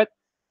corporate,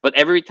 but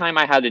every time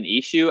I had an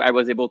issue, I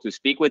was able to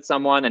speak with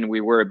someone and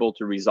we were able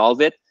to resolve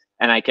it.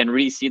 And I can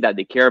really see that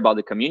they care about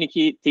the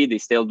community. They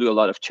still do a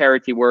lot of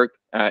charity work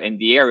in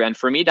the area. And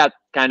for me, that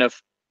kind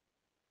of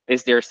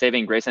is their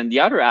saving grace. And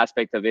the other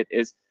aspect of it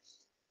is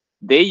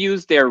they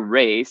use their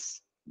race,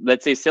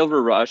 let's say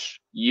Silver Rush,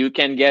 you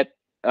can get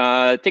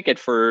a ticket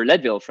for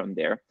Leadville from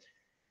there.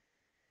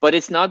 But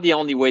it's not the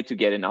only way to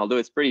get in, although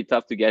it's pretty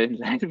tough to get in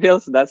Leadville.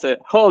 So that's a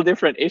whole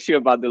different issue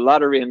about the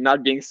lottery and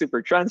not being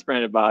super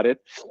transparent about it.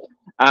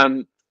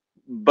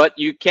 But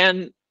you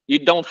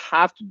don't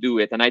have to do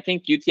it. And I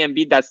think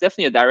UTMB, that's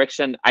definitely a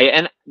direction.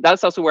 And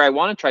that's also where I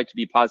want to try to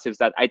be positive, is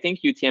that I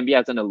think UTMB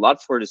has done a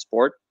lot for the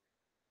sport,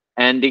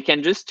 and they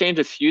can just change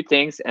a few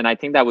things. And I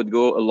think that would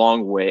go a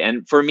long way.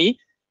 And for me,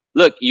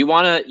 look, you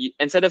want to,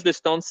 instead of the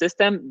stone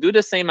system, do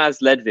the same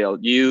as Leadville.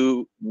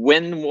 You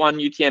win one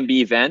UTMB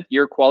event,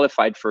 you're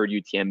qualified for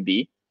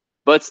UTMB,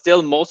 but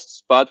still most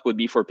spot would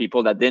be for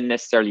people that didn't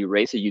necessarily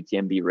race a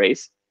UTMB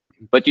race.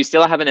 But you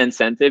still have an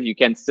incentive. You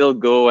can still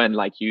go and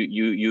like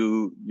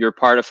you're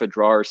part of a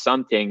draw or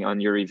something on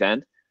your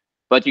event,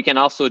 but you can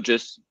also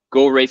just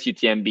go race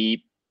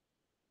UTMB,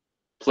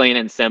 plain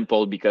and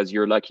simple, because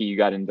you're lucky you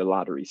got in the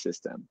lottery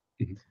system.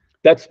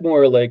 That's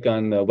more like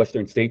on the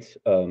Western States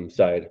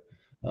side.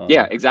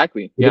 Yeah,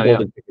 exactly. The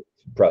golden ticket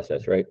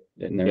process, right?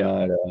 And they're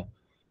not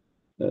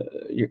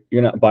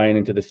you're not buying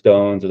into the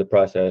stones or the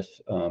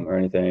process or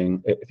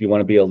anything. If you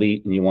want to be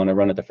elite and you want to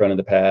run at the front of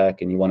the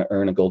pack and you want to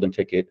earn a golden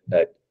ticket,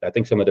 that I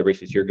think some of the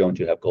races you're going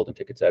to have golden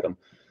tickets at them.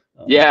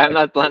 Yeah, I'm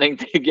not planning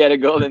to get a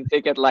golden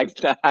ticket like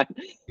that.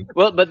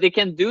 Well, but they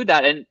can do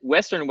that. And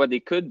Western, what they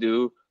could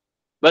do,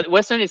 but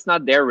Western, it's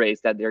not their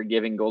race that they're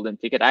giving golden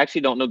ticket. I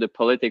actually don't know the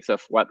politics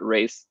of what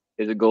race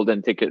is a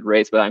golden ticket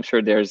race, but I'm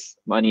sure there's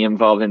money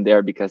involved in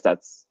there because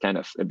that's kind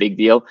of a big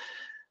deal.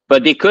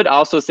 But they could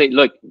also say,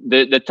 look,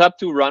 the top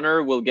 2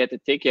 runner will get a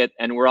ticket,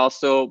 and we're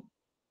also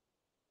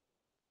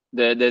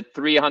the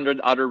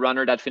 300 other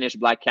runner that finished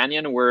Black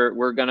Canyon,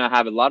 we're gonna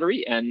have a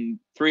lottery, and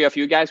 3 of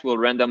you guys will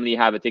randomly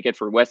have a ticket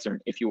for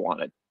Western if you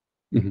want it.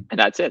 And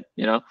that's it,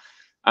 you know.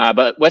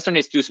 But Western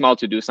is too small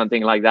to do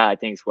something like that. I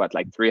think it's what,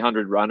 like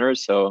 300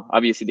 runners, so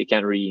obviously they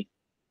can't really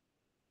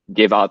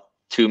give out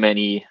too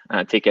many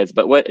tickets.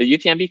 But what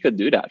UTMB could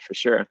do that for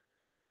sure.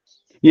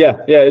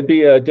 Yeah, it'd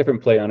be a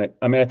different play on it.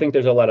 I mean, I think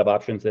there's a lot of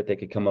options that they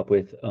could come up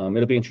with.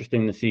 It'll be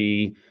interesting to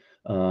see.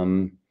 I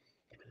mean,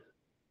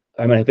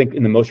 I think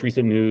in the most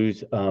recent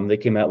news, they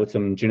came out with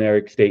some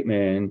generic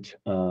statement.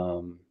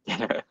 It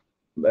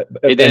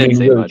I didn't mean,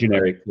 say really much,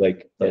 generic,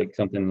 like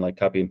something like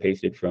copy and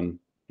pasted from,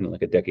 you know,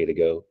 like a decade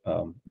ago,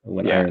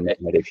 when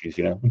Ironman had issues,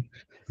 you know.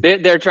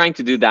 They're trying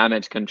to do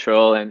damage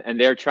control, and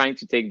they're trying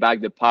to take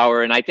back the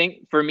power. And I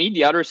think for me,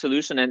 the other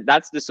solution, and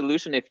that's the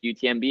solution if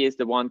UTMB is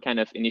the one kind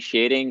of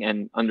initiating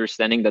and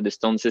understanding that the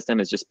stone system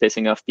is just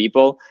pissing off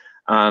people.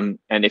 And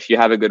if you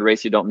have a good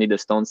race, you don't need the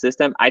stone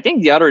system. I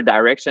think the other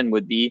direction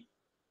would be,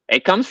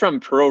 it comes from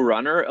Pro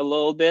Runner a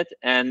little bit,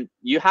 and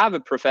you have a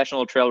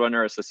professional trail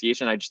runner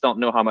association. I just don't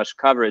know how much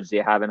coverage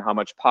they have and how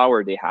much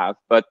power they have.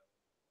 But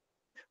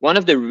one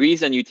of the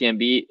reasons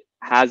UTMB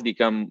has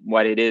become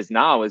what it is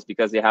now is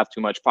because they have too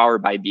much power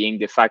by being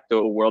de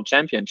facto world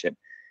championship.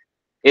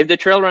 If the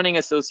Trail Running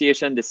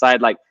Association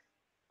decide, like,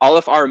 all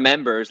of our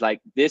members,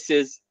 like,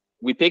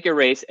 we pick a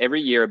race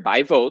every year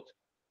by vote,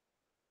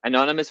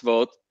 anonymous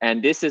vote,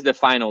 and this is the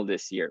final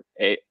this year.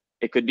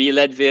 It could be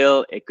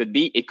Leadville, it could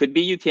be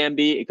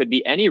UTMB, it could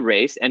be any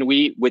race, and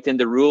we, within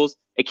the rules,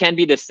 it can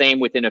be the same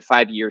within a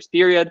 5 years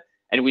period,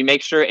 and we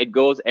make sure it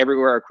goes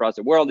everywhere across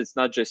the world. It's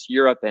not just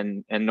Europe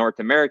and North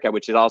America,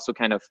 which is also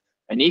kind of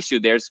an issue.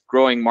 There's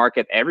growing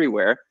market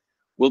everywhere.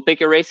 We'll pick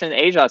a race in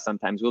Asia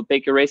sometimes. We'll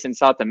pick a race in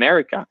South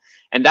America,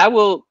 and that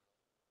will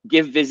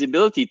give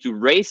visibility to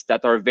races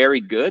that are very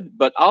good,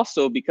 but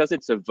also because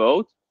it's a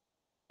vote,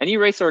 any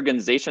race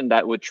organization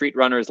that would treat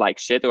runners like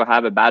shit or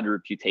have a bad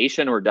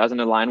reputation or doesn't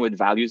align with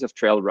values of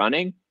trail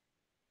running,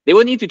 they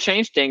would need to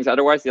change things.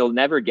 Otherwise, they'll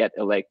never get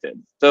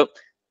elected. So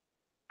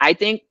I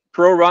think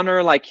pro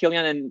runner like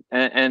Killian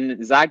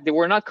and Zach, they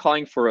were not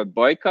calling for a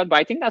boycott, but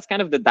I think that's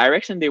kind of the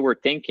direction they were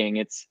thinking.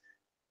 It's,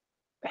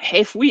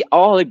 if we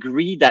all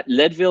agree that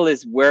Leadville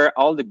is where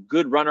all the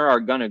good runners are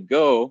going to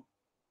go,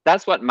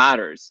 that's what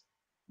matters.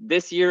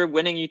 This year,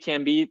 winning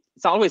UTMB,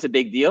 it's always a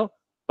big deal,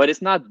 but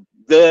it's not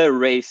the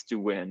race to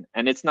win.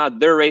 And it's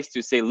not the race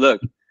to say, look,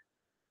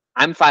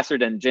 I'm faster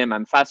than Jim,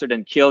 I'm faster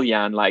than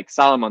Killian, like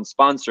Salomon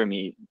sponsor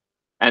me.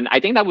 And I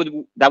think that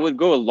would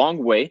go a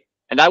long way.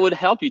 And that would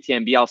help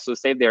UTMB also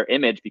save their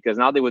image, because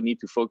now they would need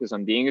to focus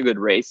on being a good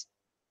race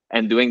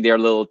and doing their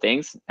little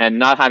things and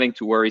not having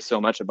to worry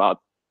so much about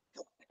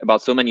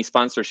so many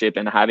sponsorship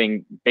and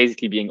having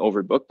basically being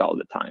overbooked all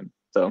the time.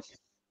 So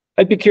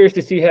I'd be curious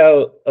to see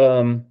how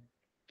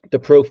the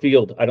pro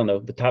field, I don't know,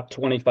 the top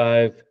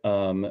 25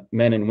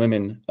 men and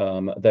women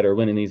that are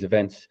winning these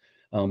events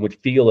would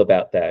feel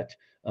about that.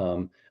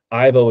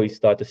 I've always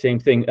thought the same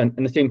thing, and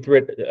the same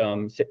thread,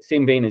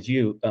 same vein as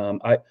you.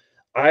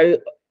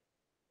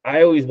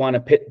 I always want to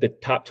pit the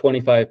top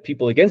 25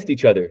 people against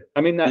each other.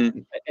 I mean, not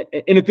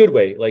in a good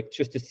way, like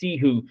just to see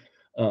who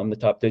the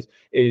top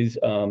is.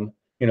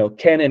 You know,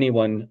 can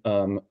anyone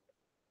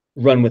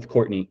run with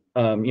Courtney?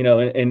 You know,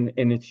 and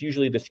it's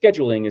usually the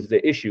scheduling is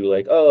the issue.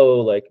 Like, oh,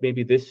 like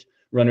maybe this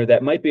runner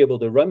that might be able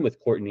to run with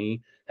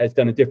Courtney has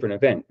done a different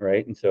event,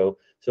 right? And so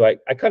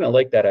I kind of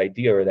like that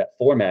idea or that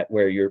format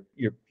where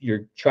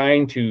you're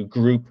trying to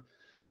group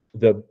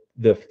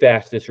the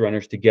fastest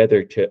runners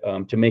together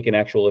to make an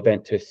actual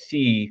event, to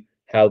see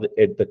how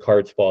the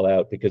cards fall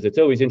out, because it's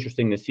always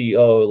interesting to see,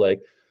 oh,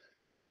 like,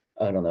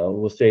 I don't know,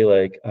 we'll say,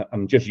 like,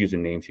 I'm just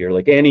using names here,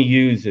 like Annie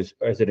Hughes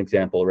as an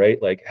example,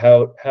 right? Like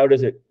how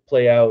does it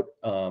play out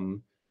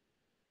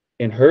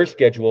in her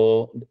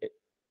schedule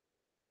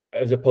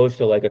as opposed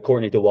to like a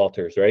Courtney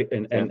DeWalters, right?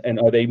 And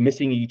are they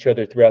missing each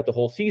other throughout the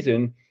whole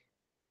season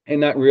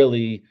and not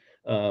really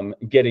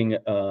getting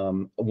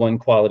one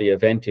quality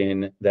event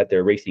in that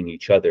they're racing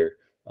each other,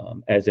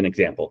 as an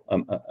example?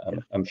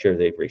 I'm sure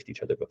they've raced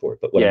each other before,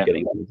 but what I'm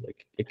getting at is,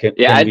 like, it can.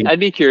 I'd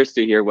be curious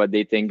to hear what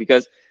they think,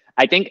 because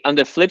I think on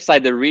the flip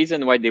side, the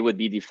reason why they would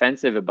be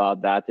defensive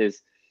about that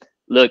is,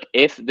 look,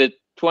 if the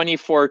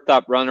 24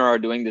 top runner are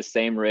doing the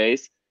same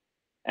race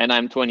and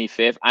I'm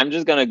 25th, I'm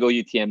just gonna go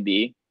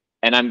UTMB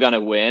and I'm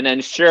gonna win.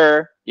 And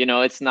sure, you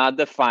know, it's not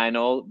the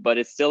final, but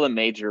it's still a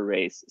major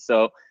race.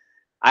 So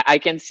I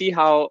can see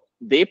how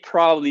they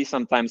probably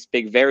sometimes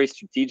pick very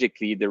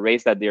strategically the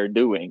race that they're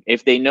doing.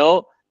 If they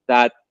know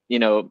that, you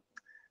know,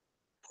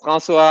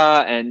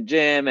 Francois and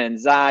Jim and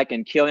Zach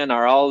and Killian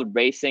are all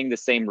racing the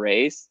same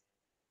race,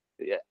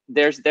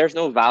 there's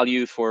no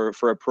value for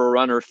a pro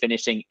runner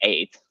finishing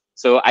 8th.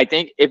 So I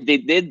think if they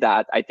did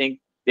that, I think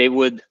they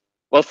would,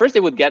 well, first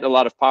they would get a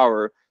lot of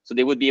power, so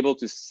they would be able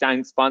to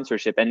sign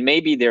sponsorship, and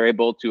maybe they're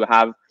able to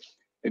have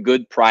a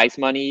good prize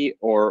money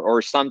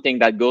or something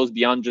that goes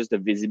beyond just the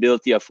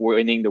visibility of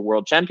winning the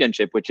world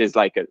championship, which is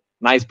like a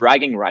nice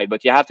bragging right.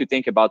 But you have to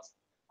think about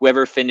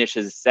whoever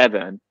finishes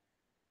 7.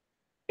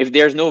 If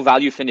there's no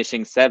value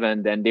finishing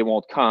 7, then they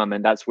won't come,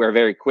 and that's where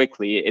very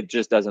quickly it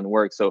just doesn't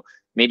work. So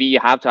maybe you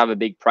have to have a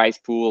big prize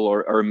pool,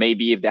 or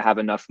maybe if they have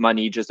enough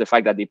money, just the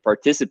fact that they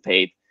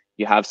participate,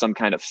 you have some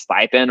kind of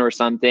stipend or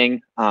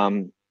something.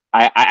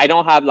 I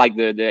don't have like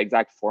the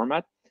exact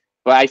format,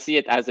 but I see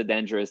it as a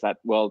dangerous that,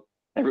 well,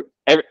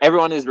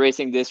 everyone is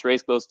racing this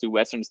race close to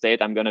Western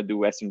State. I'm gonna do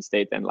Western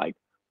State and like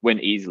win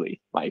easily.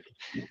 Like,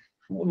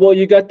 well,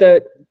 you got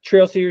that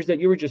trail series that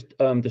you were just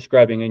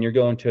describing, and you're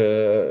going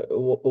to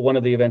one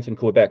of the events in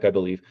Quebec, I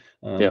believe.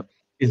 Yeah.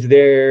 Is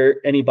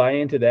there any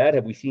buy-in to that?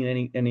 Have we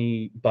seen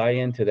any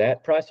buy-in to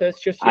that process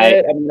just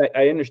yet? I mean,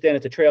 I understand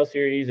it's a trail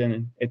series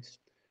and it's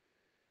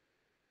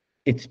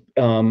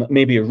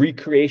maybe a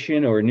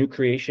recreation or a new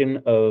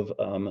creation of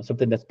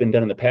something that's been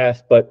done in the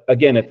past. But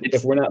again,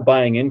 if we're not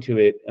buying into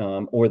it,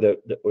 or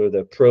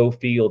the pro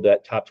field,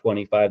 that top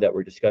 25 that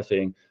we're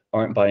discussing,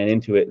 aren't buying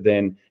into it,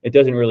 then it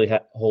doesn't really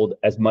hold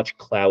as much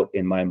clout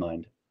in my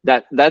mind.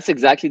 That's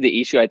exactly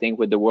the issue, I think,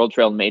 with the World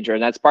Trail Major,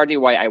 and that's partly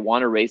why I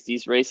want to race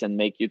these races and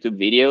make YouTube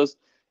videos,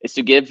 is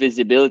to give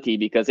visibility.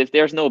 Because if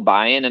there's no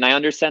buy-in, and I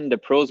understand the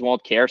pros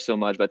won't care so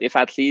much, but if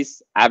at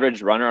least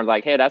average runner are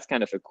like, hey, that's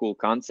kind of a cool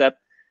concept,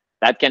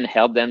 that can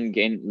help them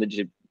gain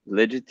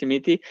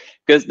legitimacy.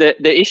 Because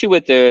the issue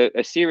with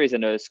a series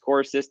and a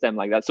score system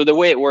like that, so the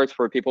way it works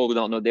for people who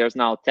don't know, there's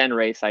now 10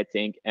 races, I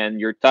think, and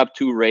your top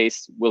 2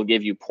 race will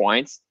give you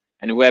points,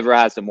 and whoever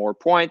has the more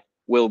point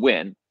will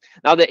win.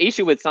 Now, the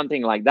issue with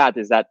something like that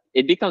is that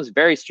it becomes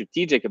very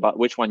strategic about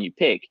which one you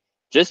pick.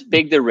 Just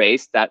pick the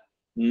race that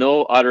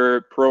no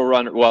other pro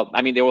runner, well,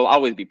 I mean, there will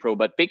always be pro,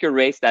 but pick a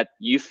race that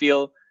you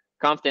feel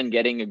confident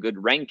getting a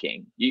good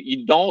ranking.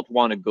 You don't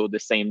want to go the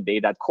same day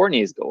that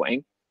Courtney is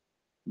going.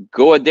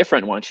 Go a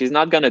different one. She's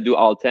not going to do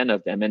all 10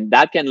 of them. And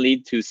that can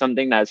lead to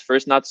something that's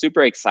first not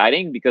super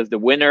exciting, because the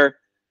winner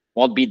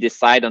won't be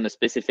decided on a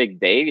specific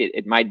day.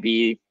 It might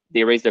be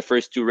they race the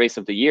first 2 races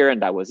of the year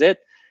and that was it.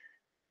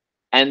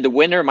 And the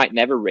winner might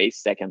never race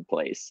second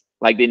place.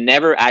 Like, they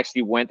never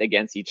actually went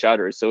against each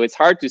other. So it's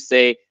hard to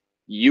say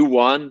you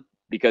won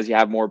because you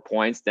have more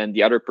points than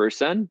the other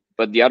person,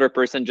 but the other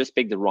person just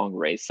picked the wrong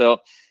race. So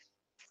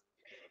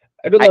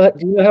I don't know.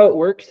 Do you know how it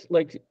works?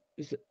 Like,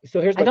 so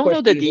here's my question. I don't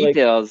know the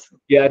details.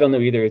 Like, yeah, I don't know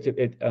either.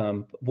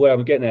 What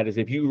I'm getting at is,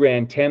 if you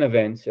ran 10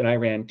 events and I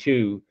ran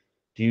 2,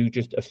 do you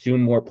just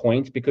assume more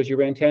points because you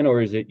ran 10,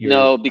 or is it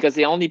No, because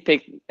they only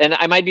pick, and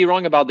I might be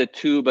wrong about the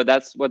 2, but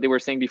that's what they were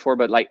saying before.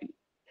 But like,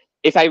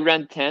 if I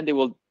ran 10, they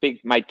will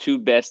pick my 2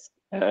 best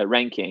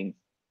ranking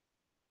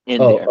in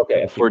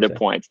there for the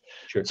points.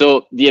 Sure.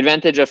 So the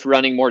advantage of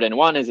running more than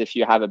 1 is if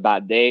you have a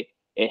bad day,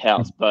 it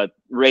helps. But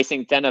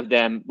racing 10 of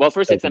them, well,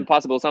 first, it's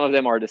impossible. Some of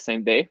them are the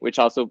same day, which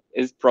also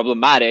is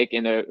problematic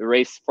in a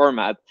race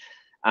format.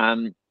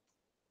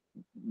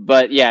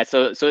 But yeah,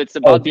 so it's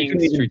about being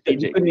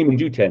strategic. You couldn't even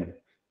do 10.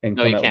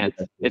 No, you can't.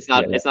 It's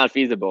not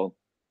feasible.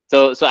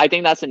 So I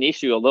think that's an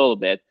issue a little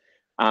bit.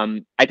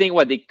 I think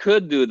what they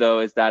could do,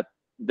 though, is that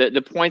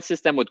the point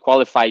system would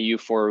qualify you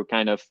for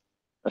kind of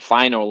a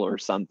final or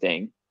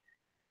something.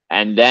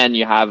 And then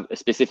you have a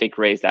specific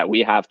race that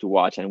we have to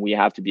watch and we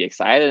have to be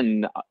excited.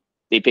 And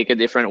they pick a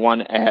different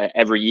one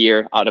every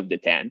year out of the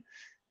 10.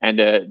 And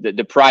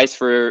the prize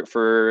for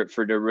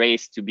the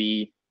race to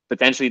be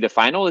potentially the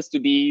final is to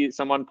be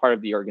someone part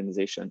of the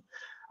organization.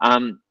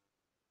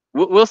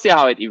 We'll see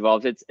how it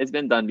evolves. It's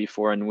been done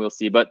before, and we'll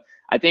see. But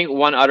I think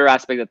one other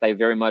aspect that I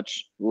very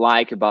much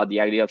like about the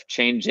idea of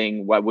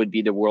changing what would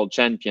be the world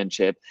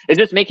championship is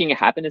just making it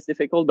happen is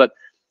difficult. But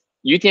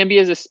UTMB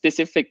is a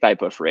specific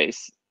type of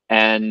race,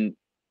 and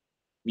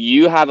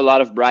you have a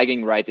lot of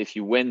bragging right if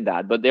you win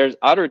that. But there's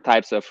other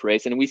types of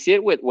race, and we see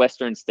it with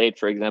Western State,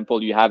 for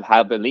example. You have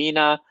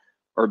Javelina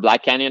or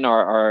Black Canyon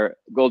or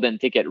Golden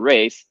Ticket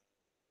race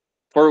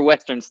for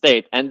Western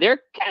State, and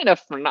they're kind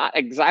of not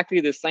exactly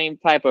the same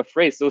type of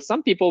race. So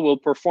some people will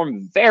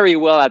perform very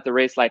well at the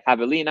race like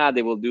Javelina.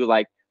 They will do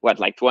like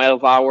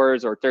 12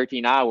 hours or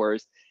 13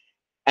 hours.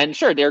 And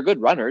sure, they're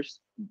good runners,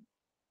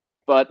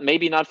 but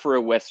maybe not for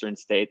a Western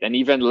State, and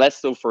even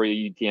less so for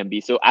a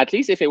UTMB. So at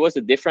least if it was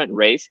a different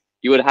race,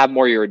 you would have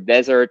more your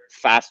desert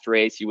fast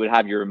race, you would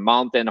have your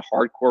mountain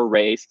hardcore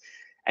race,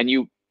 and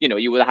you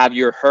would have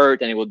your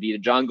hurt, and it would be the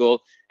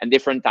jungle and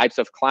different types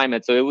of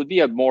climate. So it would be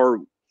a more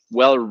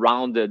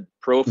well-rounded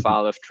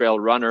profile of trail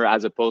runner,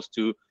 as opposed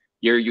to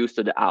you're used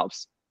to the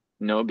Alps,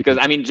 because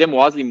I mean, Jim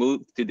Wasley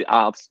moved to the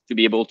Alps to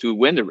be able to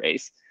win the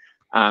race.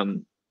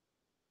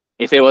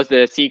 If it was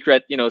the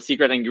secret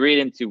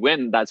ingredient to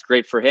win, that's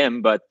great for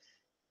him. But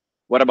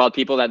what about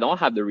people that don't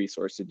have the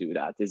resource to do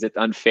that? Is it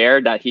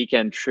unfair that he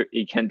can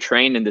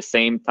train in the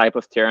same type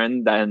of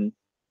terrain than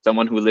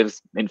someone who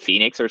lives in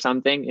Phoenix or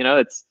something?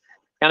 It's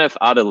kind of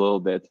odd a little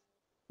bit.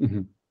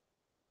 Mm-hmm.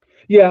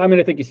 Yeah, I mean,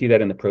 I think you see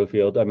that in the pro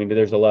field. I mean,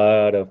 there's a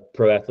lot of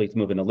pro athletes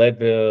moving to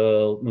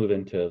Leadville,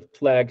 moving to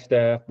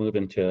Flagstaff,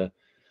 moving to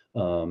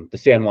the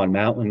San Juan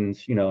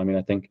Mountains. I mean,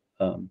 I think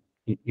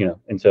you know,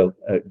 and so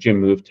Jim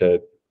moved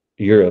to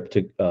Europe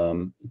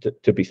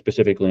to be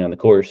specifically on the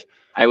course.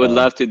 I would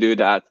love to do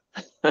that.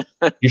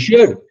 You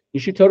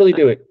should totally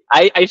do it.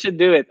 I should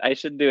do it. I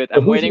should do it.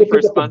 I'm waiting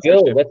for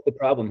sponsorship. That's the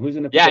problem. Who's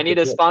gonna? Yeah, I need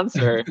a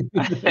sponsor.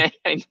 I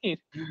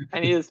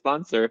need a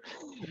sponsor,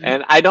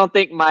 and I don't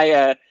think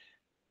my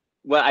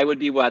well, I would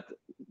be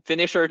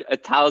finisher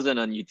 1,000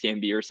 on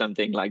UTMB or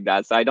something like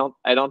that. So I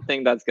don't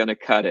think that's gonna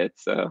cut it.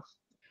 So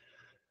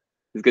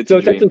it's good. So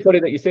it's actually funny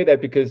that you say that,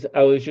 because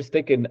I was just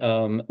thinking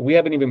we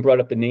haven't even brought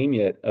up the name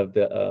yet of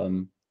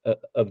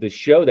the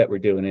show that we're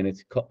doing, and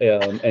it's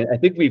and I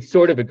think we've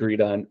sort of agreed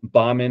on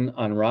bombing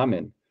on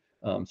ramen.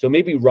 So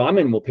maybe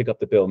ramen will pick up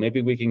the bill.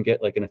 Maybe we can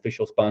get like an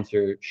official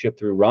sponsorship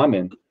through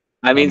ramen.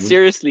 I mean,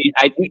 seriously,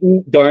 I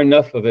eat darn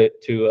enough of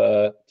it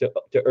to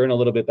earn a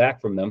little bit back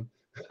from them.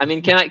 I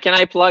mean, can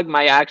I plug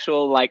my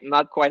actual, like,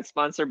 not quite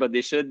sponsor, but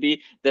they should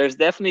be? There's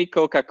definitely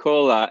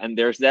Coca-Cola and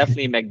there's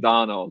definitely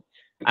McDonald's.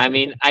 I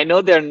mean, I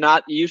know they're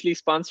not usually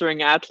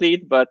sponsoring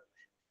athlete, but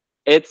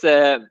it's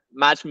a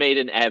match made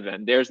in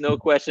heaven. There's no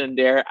question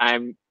there.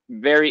 I'm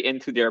very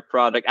into their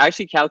product. I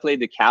actually calculate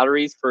the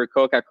calories for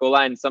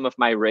Coca-Cola in some of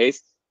my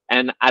race,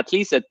 and at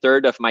least a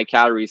third of my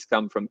calories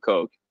come from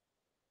Coke.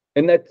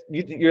 And that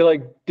you're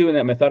like doing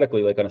that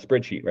methodically, like on a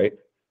spreadsheet, right?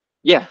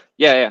 Yeah.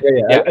 I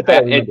thought I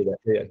remember that.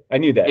 Yeah, I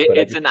knew that. But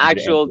it's an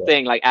actual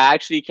thing. Like, I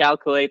actually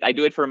calculate. I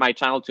do it for my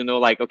channel to know,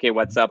 like, okay,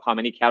 what's up? How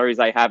many calories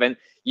I have? And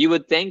you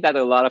would think that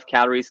a lot of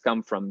calories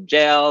come from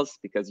gels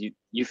because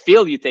you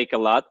feel you take a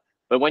lot.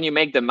 But when you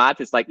make the math,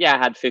 it's like, yeah, I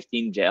had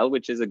 15 gel,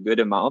 which is a good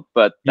amount.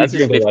 But that's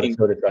just 15. A lot of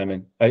soda,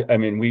 Simon. I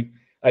mean,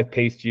 I've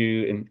paced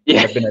you, and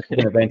I've been at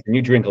different events, and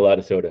you drink a lot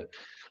of soda.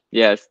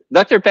 Yes,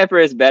 Dr. Pepper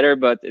is better,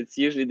 but it's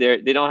usually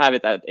there. They don't have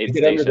it at 8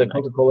 station. Under the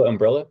Coca-Cola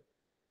umbrella?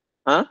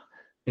 Huh?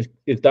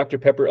 Is Dr.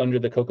 Pepper under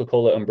the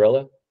Coca-Cola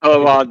umbrella?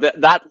 Oh wow,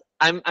 that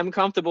I'm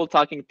comfortable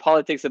talking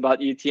politics about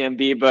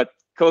UTMB, but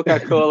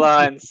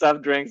Coca-Cola and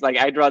soft drinks, like,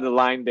 I draw the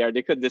line there.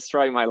 They could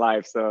destroy my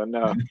life. So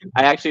no,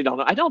 I actually don't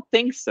know. I don't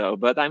think so,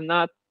 but I'm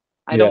not.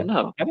 I don't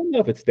know. I don't know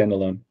if it's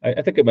standalone.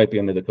 I think it might be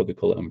under the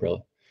Coca-Cola umbrella.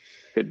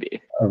 Could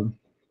be.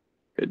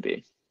 Could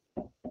be.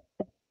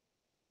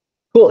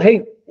 Cool.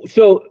 Hey,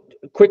 so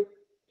quick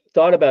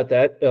thought about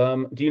that.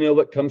 Do you know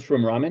what comes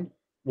from ramen?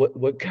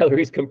 What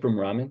calories come from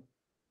ramen?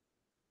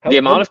 The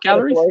amount of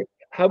calories?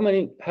 How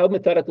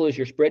methodical is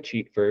your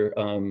spreadsheet for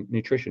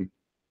nutrition?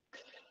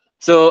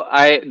 So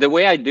the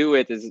way I do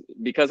it is,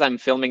 because I'm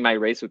filming my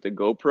race with the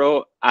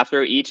GoPro,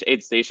 after each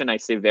aid station, I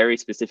say very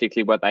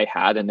specifically what I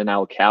had, and then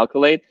I'll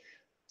calculate.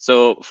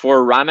 So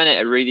for ramen,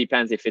 it really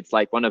depends if it's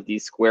like one of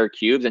these square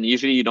cubes, and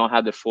usually you don't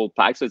have the full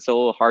pack, so it's a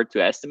little hard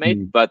to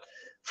estimate. But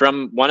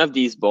from one of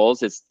these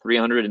bowls, it's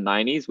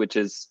 390s, which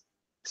is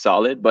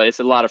solid, but it's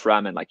a lot of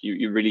ramen. Like,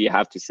 you really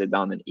have to sit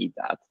down and eat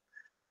that.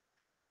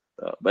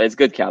 So, but it's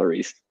good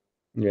calories.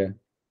 Yeah.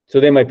 So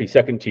they might be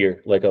second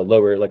tier, like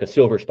a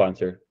silver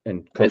sponsor,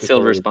 and a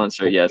silver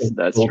sponsor. Yes,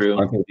 that's true.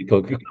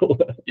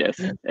 Coca-Cola. Yes,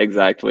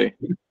 exactly.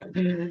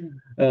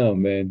 Oh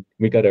man,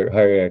 we got our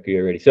hierarchy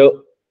already.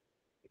 So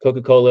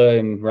Coca-Cola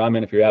and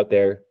ramen, if you're out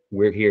there,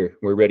 we're here.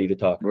 We're ready to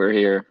talk. We're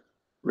here,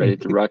 ready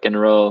to rock and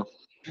roll.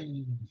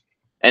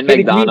 And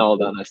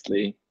McDonald's,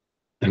 honestly.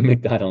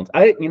 McDonald's.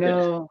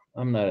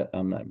 I'm not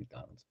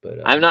McDonald's, but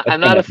I'm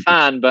not a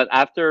fan. But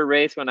after a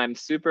race, when I'm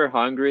super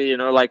hungry, you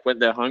know, like when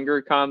the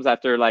hunger comes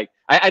after, like,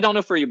 I don't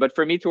know for you, but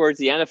for me, towards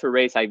the end of a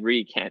race, I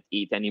really can't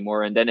eat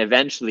anymore. And then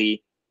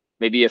eventually,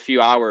 maybe a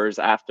few hours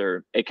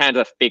after, it kind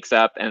of picks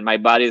up, and my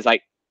body's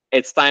like,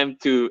 it's time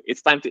to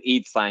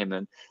eat,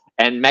 Simon.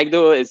 And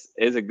McDo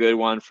is a good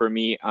one for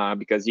me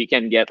because you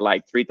can get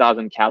like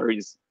 3,000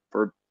 calories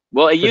for.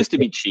 Well, it used to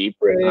be cheap.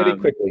 Pretty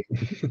quickly.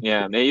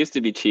 Yeah, they used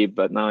to be cheap,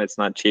 but now it's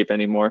not cheap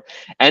anymore.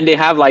 And they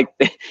have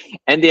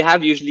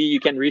usually you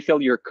can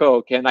refill your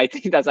Coke, and I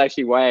think that's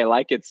actually why I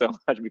like it so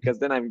much, because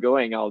then I'm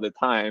going all the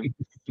time.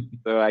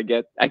 So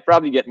I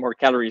probably get more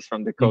calories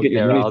from the Coke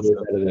there also.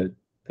 Out of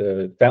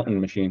the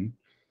fountain machine.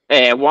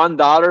 Hey,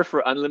 $1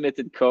 for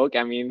unlimited Coke.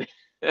 I mean,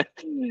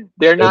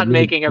 they're not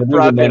making a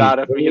profit out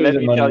of me. Let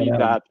me tell you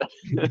that.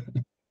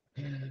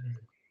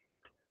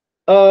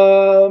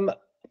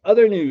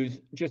 Other news,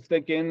 just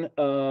thinking,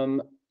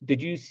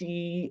 did you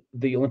see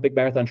the Olympic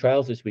marathon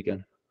trials this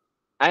weekend?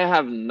 I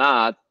have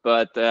not,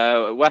 but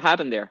what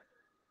happened there?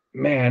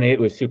 Man, it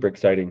was super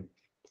exciting.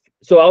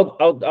 So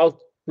I'll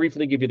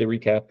briefly give you the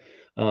recap.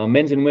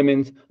 Men's and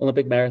women's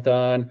Olympic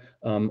marathon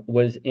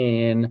was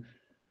in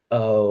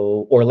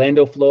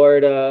Orlando,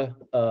 Florida.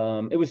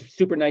 It was a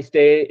super nice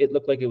day. It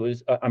looked like it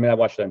was, I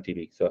watched it on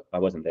TV, so I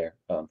wasn't there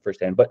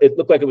firsthand, but it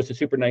looked like it was a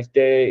super nice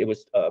day. It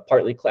was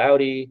partly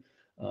cloudy.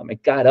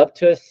 It got up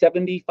to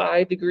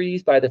 75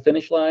 degrees by the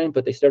finish line,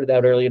 but they started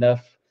out early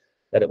enough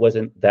that it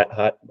wasn't that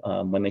hot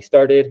when they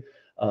started.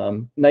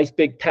 Nice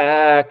big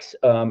packs,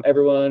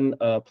 everyone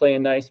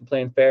playing nice and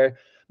playing fair.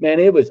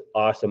 Man, it was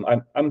awesome.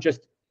 I'm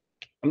just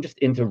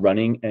into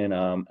running, and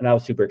I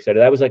was super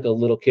excited. I was like a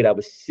little kid. I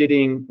was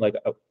sitting like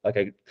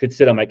I could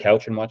sit on my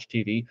couch and watch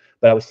TV,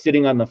 but I was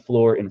sitting on the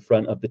floor in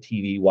front of the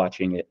TV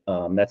watching it.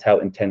 That's how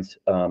intense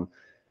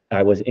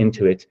I was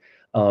into it.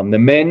 The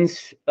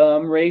men's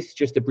race,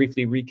 just to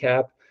briefly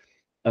recap,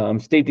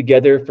 stayed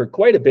together for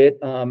quite a bit,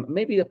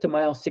 maybe up to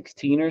mile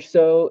 16 or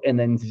so. And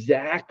then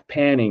Zach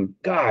Panning,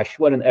 gosh,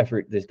 what an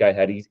effort this guy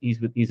had.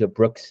 He's a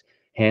Brooks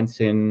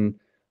Hansen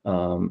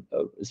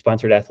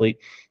sponsored athlete.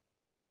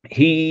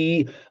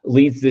 He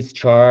leads this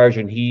charge,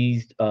 and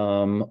he's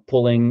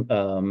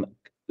pulling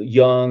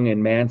Young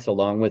and Mance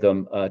along with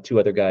him, two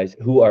other guys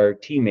who are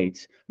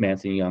teammates.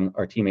 Mance and Young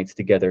are teammates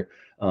together,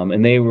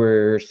 and they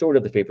were sort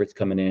of the favorites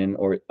coming in,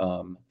 or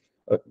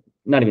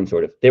not even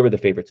sort of. They were the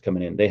favorites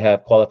coming in. They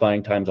have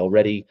qualifying times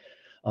already.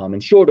 In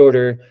short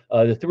order,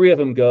 the three of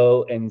them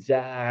go, and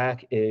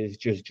Zach is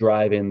just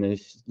driving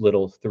this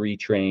little three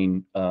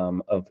train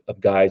of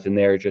guys, and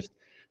they're just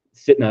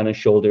sitting on his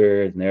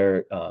shoulder,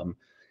 and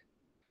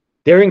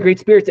they're in great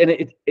spirits. And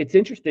it's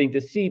interesting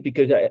to see,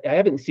 because I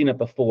haven't seen it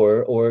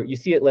before, or you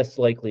see it less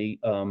likely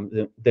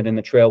than in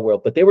the trail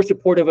world, but they were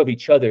supportive of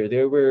each other.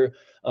 They were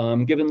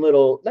giving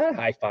little, not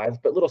high fives,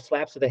 but little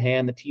slaps of the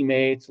hand, the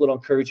teammates, little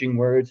encouraging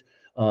words.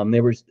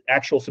 There was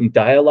some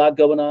dialogue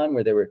going on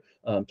where they were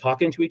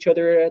talking to each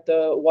other at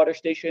the water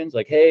stations,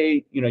 like,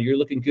 hey, you're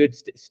looking good,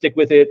 stick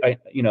with it.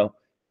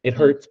 It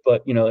hurts,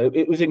 but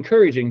it was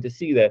encouraging to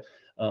see that.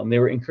 They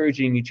were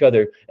encouraging each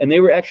other, and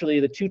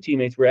the two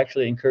teammates were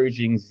actually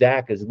encouraging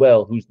Zach as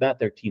well, who's not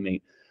their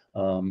teammate.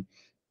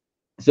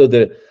 So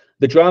the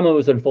drama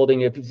was unfolding.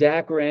 If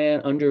Zach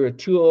ran under a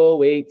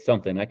 2:08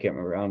 something, I can't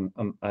remember.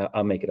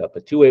 I'll make it up.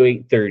 A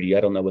 2:08:30.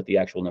 I don't know what the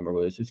actual number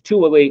was. It's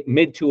 2:08,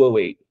 mid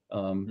 2:08.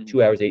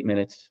 2 hours 8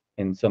 minutes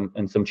and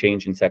some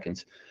change in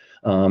seconds.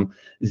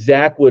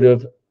 Zach would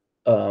have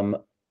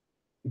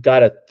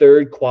got a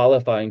third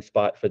qualifying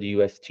spot for the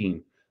U.S.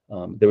 team.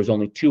 There was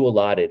only two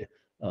allotted.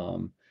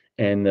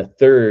 And the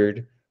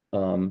third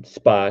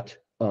spot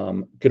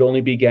could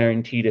only be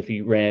guaranteed if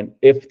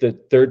the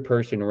third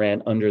person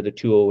ran under the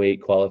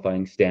 2:08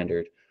 qualifying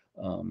standard.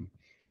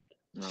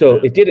 So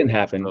it didn't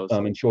happen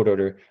in short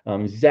order.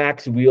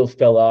 Zach's wheels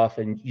fell off,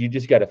 and you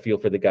just got to feel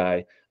for the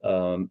guy.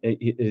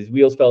 His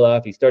wheels fell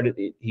off.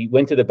 He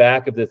went to the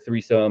back of the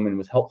threesome and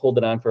was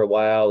holding on for a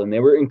while, and they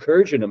were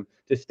encouraging him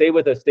to stay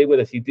with us, stay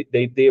with us.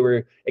 They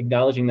were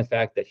acknowledging the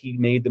fact that he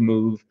made the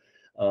move.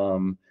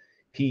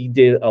 He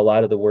did a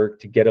lot of the work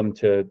to get him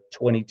to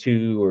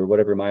 22 or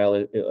whatever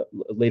mile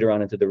later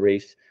on into the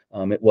race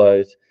it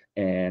was.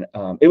 And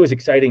it was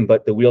exciting,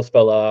 but the wheels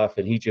fell off,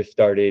 and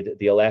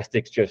the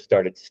elastics just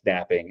started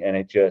snapping, and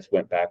it just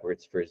went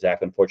backwards for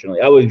Zach,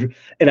 unfortunately. I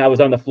was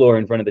on the floor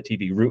in front of the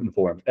TV rooting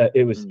for him.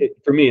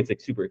 For me, it's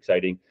like super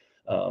exciting.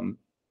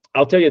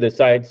 I'll tell you the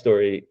side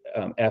story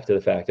after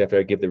the fact, after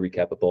I give the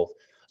recap of both.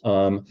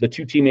 The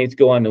two teammates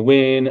go on to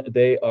win.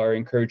 They are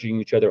encouraging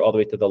each other all the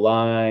way to the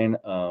line.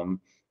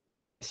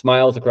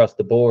 Smiles across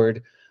the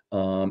board,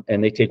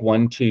 and they take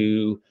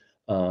 1-2.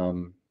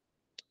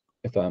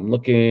 If I'm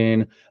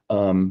looking,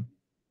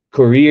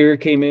 Courier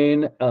came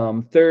in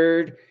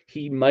third.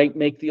 He might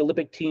make the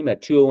Olympic team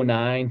at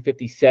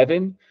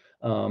 2:09:57.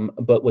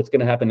 But what's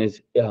going to happen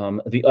is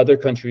the other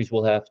countries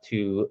will have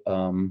to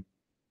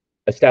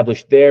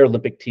establish their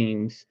Olympic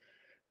teams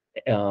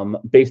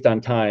based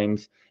on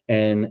times,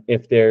 and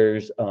if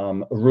there's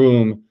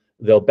room,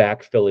 they'll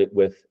backfill it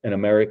with an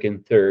American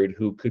third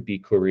who could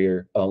be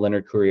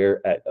Leonard Courier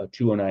at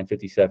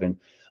 2:09:57.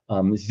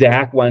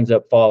 Zach winds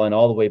up falling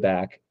all the way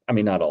back. I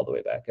mean, not all the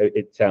way back.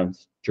 It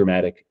sounds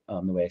dramatic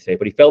the way I say it,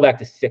 but he fell back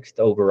to sixth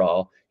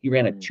overall. He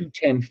ran at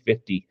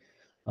 2:10:50.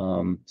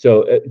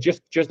 So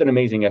just an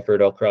amazing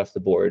effort all across the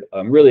board.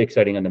 Really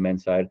exciting on the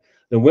men's side.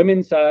 The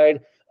women's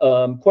side,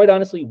 quite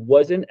honestly,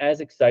 wasn't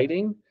as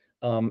exciting,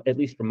 at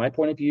least from my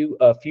point of view.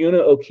 Fiona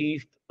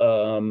O'Keefe,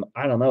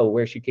 I don't know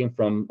where she came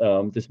from,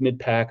 this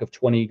mid-pack of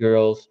 20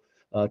 girls,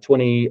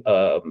 20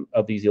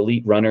 of these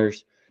elite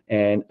runners,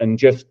 and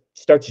just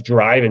starts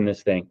driving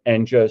this thing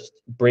and just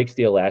breaks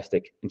the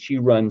elastic. And she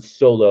runs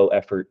solo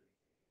effort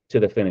to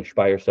the finish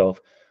by herself.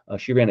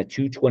 She ran a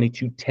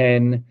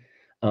 2:22:10.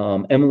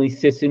 Emily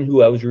Sisson,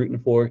 who I was rooting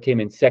for, came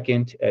in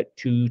second at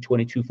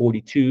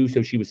 2:22:42.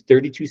 So she was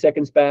 32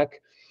 seconds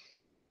back.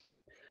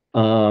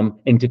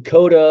 And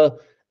Dakota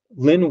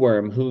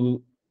Lindworm,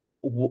 who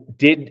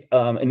did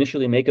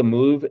initially make a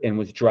move and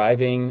was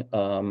driving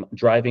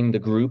the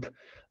group,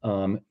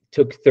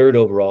 took third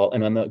overall.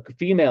 And on the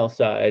female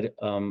side,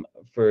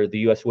 for the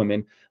U.S.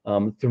 women,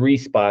 3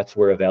 spots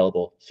were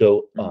available.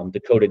 So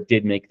Dakota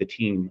did make the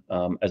team,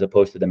 as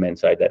opposed to the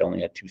men's side that only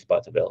had 2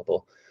 spots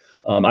available.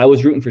 I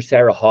was rooting for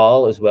Sarah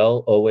Hall as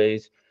well,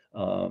 always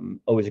a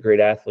great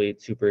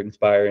athlete, super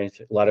inspiring.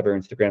 A lot of her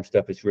Instagram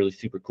stuff is really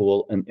super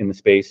cool in the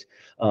space.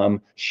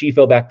 She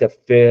fell back to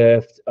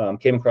 5th,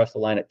 came across the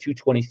line at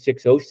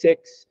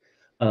 2:26:06.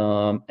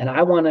 And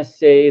I want to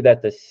say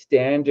that the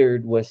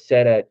standard was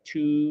set at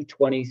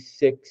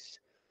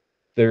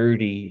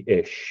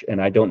 2:26:30-ish, and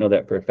I don't know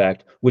that for a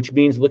fact, which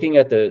means, looking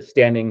at the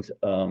standings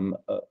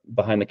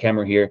behind the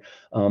camera here,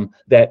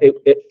 that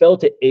it fell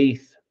to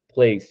 8th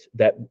place,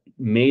 that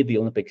made the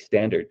Olympic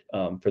standard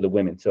for the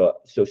women. So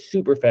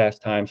super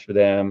fast times for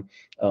them.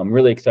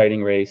 Really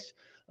exciting race,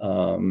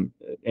 and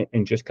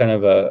just kind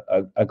of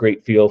a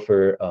great feel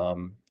for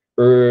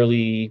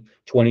early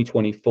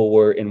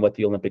 2024 and what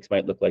the Olympics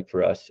might look like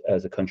for us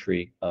as a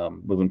country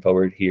moving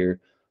forward here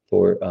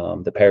for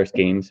the Paris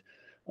Games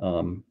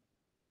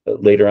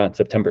later on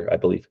September, I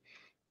believe,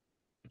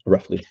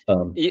 roughly.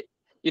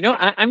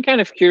 I'm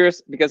kind of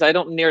curious because I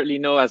don't nearly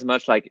know as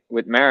much like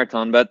with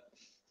marathon, but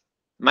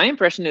my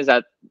impression is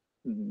that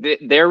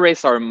their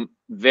races are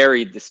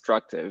very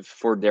destructive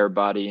for their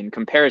body in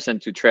comparison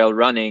to trail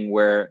running,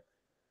 where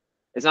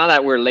it's not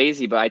that we're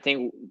lazy, but I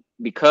think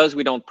because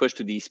we don't push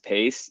to these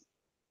pace,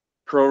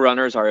 pro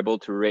runners are able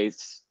to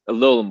race a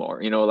little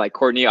more. Like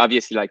Courtney,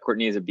 obviously, like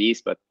Courtney is a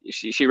beast, but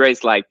she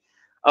raced like,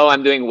 oh,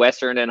 I'm doing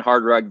Western and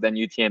hard rock then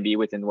UTMB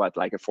within what,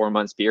 like a 4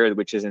 months period,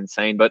 which is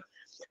insane. But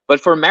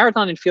for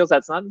marathon, it feels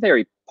that's not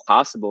very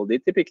possible. They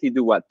typically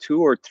do what,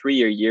 2 or 3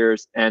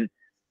 years. And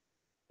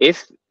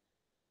if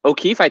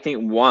O'Keefe, I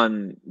think,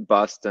 won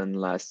Boston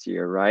last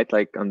year, right?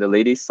 Like on the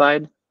ladies'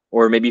 side,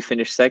 or maybe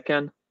finished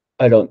second.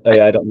 I don't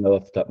know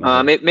off the top of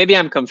my head. Maybe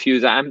I'm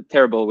confused. I'm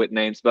terrible with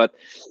names, but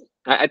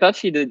I thought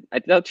she did. I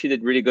thought she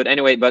did really good.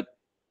 Anyway, but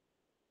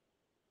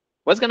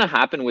what's gonna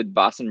happen with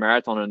Boston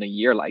Marathon in a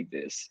year like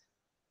this?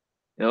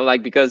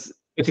 Like because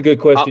it's a good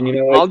question.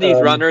 All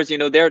these runners,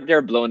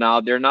 they're blown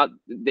out. They're not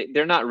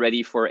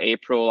ready for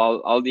April.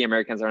 All the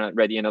Americans are not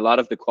ready, and a lot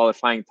of the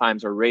qualifying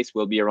times or race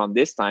will be around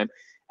this time.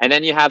 And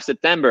then you have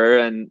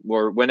September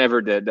or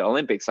whenever the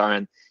Olympics are,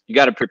 and you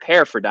got to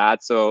prepare for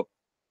that. So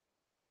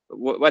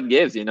what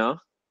gives,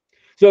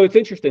 So it's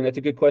interesting. That's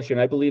a good question.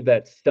 I believe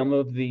that some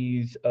of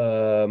these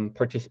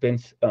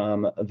participants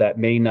that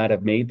may not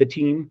have made the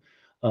team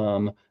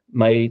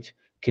might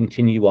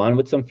continue on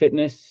with some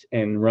fitness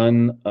and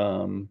run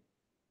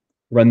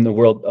the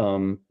world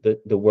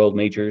the world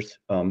majors,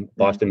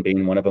 Boston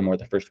being one of them, or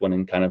the first one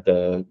in kind of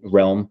the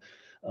realm,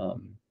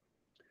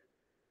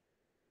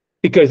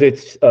 because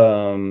it's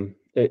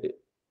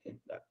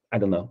I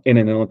don't know, in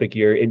an Olympic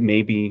year, it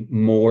may be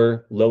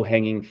more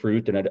low-hanging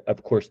fruit, and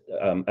of course,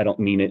 I don't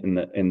mean it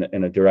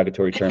in a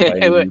derogatory term by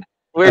any means.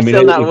 We're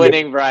still not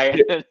winning,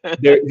 Brian.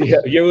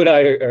 You and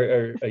I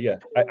are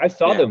I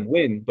saw them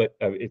win, but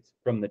it's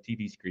from the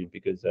TV screen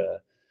because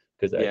I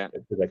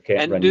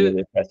can't run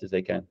nearly as fast as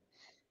they can.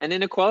 And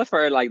in a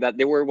qualifier like that,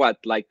 they were what,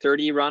 like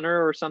 30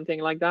 runner or something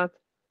like that?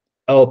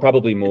 Oh,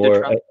 probably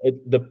more.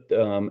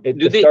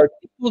 Do they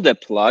pull the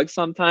plug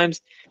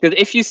sometimes? Because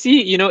if you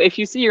see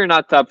you're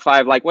not top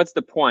 5, like what's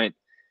the point?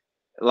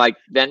 Like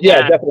then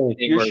definitely.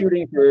 You're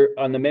shooting for,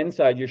 on the men's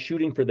side, you're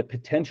shooting for the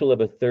potential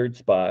of a 3rd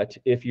spot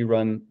if you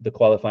run the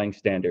qualifying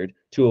standard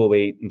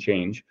 2:08 and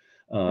change.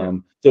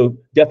 So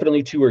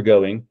definitely 2 are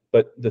going,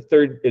 but the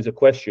 3rd is a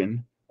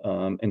question.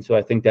 And so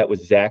I think that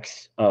was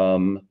Zach's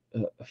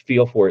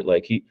feel for it.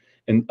 Like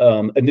and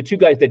the 2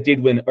 guys that did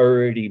win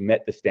already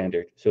met the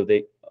standard, so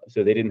they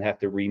didn't have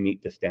to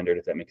re-meet the standard,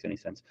 if that makes any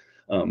sense.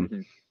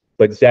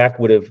 But Zach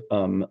would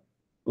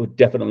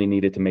definitely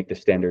needed to make the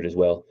standard as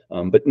well.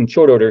 But in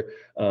short order,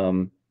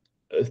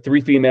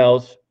 3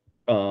 females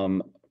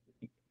are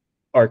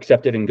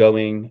accepted and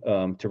going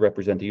to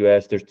represent the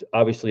U.S. There's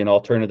obviously an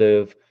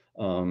alternative,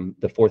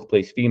 the 4th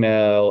place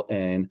female,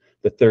 and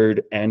the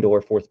 3rd and/or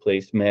 4th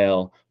place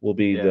male will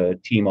be the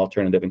team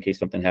alternative in case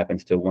something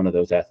happens to one of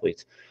those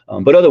athletes.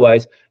 But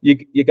otherwise,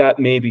 you got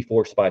maybe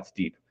 4 spots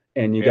deep,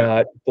 and you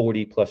got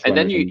 40 plus. And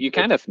then you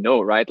kind of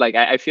know, right? Like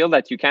I feel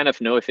that you kind of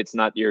know if it's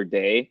not your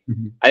day,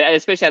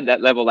 especially at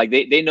that level. Like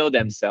they know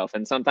themselves,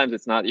 and sometimes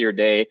it's not your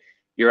day.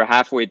 You're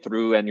halfway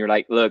through, and you're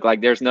like, look, like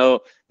there's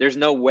no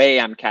way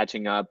I'm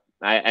catching up.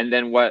 And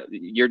then what?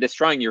 You're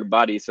destroying your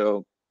body.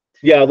 So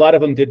yeah, a lot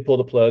of them did pull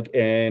the plug,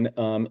 and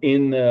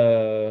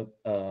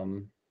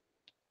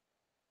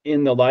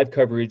in the live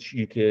coverage,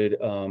 you could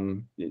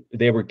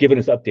they were giving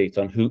us updates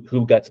on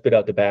who got spit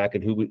out the back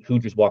and who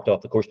just walked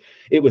off the course.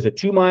 It was a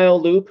 2-mile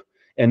loop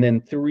and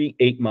then 3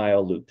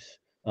 8-mile loops,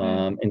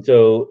 and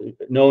so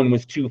no one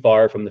was too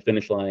far from the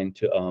finish line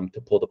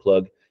to pull the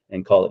plug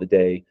and call it a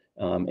day,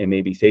 and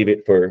maybe save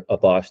it for a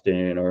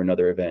Boston or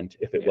another event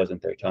if it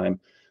wasn't their time.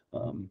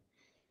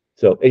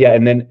 So yeah,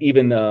 and then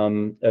even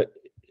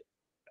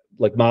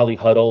like Molly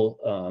Huddle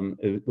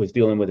was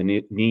dealing with a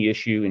knee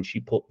issue, and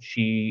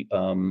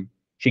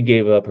she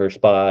gave up her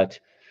spot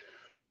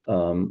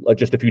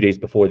just a few days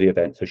before the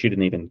event, so she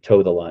didn't even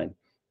toe the line.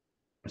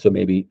 So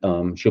maybe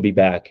she'll be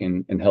back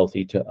and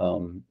healthy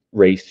to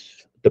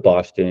race the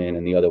Boston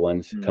and the other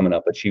ones coming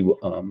up, but she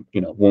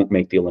won't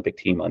make the Olympic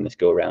team on this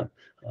go around.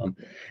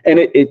 And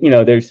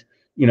there's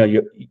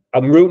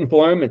I'm rooting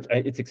for him.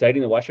 It's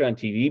exciting to watch it on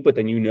TV, but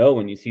then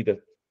when you see the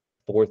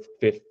 4th,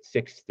 5th,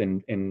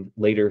 6th, and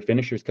later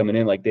finishers coming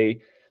in, like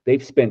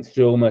they've spent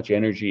so much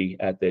energy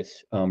at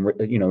this,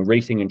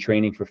 racing and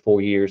training for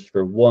 4 years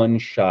for one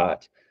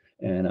shot,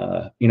 and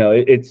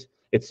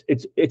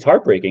it's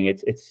heartbreaking.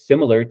 It's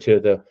similar to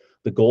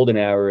the golden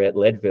hour at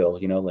Leadville,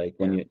 like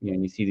when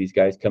you see these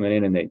guys coming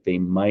in and they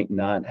might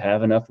not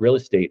have enough real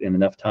estate and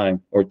enough time,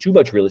 or too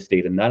much real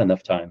estate and not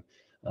enough time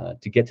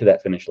to get to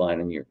that finish line,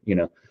 and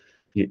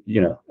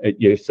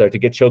you start to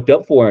get choked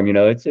up for them.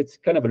 It's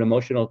kind of an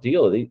emotional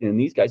deal, and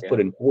these guys put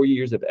in 4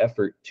 years of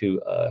effort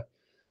to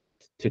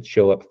to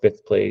show up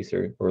 5th place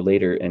or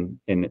later, and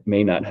it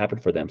may not happen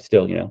for them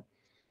still, you know.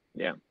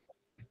 Yeah,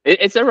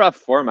 it's a rough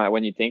format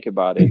when you think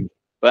about it,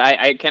 but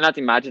I cannot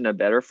imagine a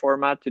better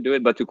format to do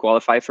it. But to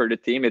qualify for the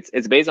team,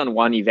 it's based on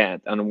one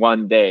event on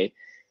one day,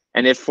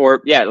 and if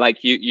like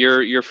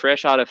you're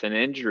fresh out of an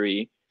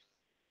injury,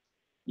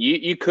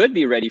 you could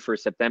be ready for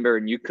September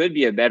and you could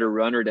be a better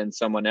runner than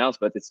someone else,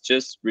 but it's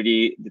just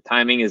really the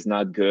timing is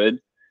not good,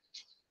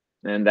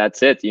 and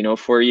that's it.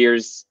 4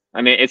 years.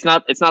 I mean, it's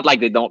not like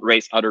they don't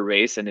race other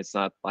race, and it's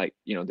not like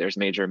there's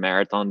major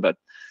marathon, but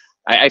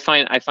I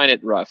find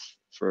it rough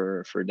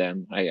for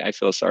them. I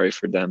feel sorry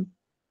for them.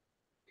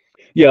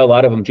 Yeah, a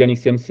lot of them. Jenny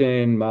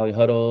Simpson, Molly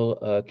Huddle,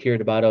 Kira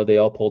D'Amato, they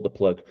all pulled the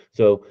plug.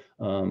 So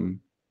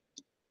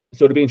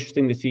it'll be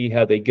interesting to see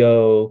how they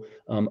go.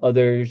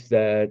 Others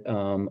that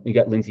you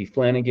got Lindsay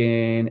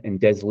Flanagan and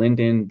Des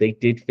Linden. They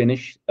did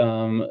finish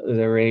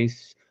the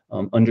race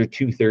under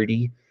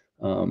 2:30,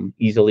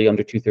 easily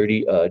under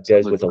 2:30.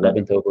 Des was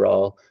 11th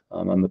overall.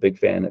 I'm a big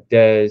fan of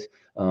Des.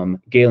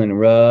 Galen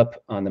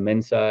Rupp on the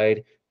men's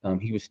side,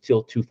 he was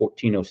still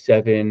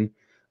 2:14.07.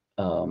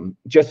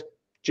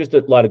 Just a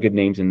lot of good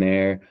names in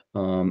there,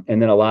 and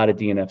then a lot of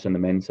DNFs on the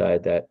men's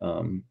side that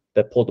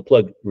pulled the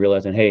plug,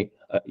 realizing, hey,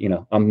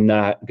 I'm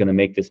not going to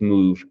make this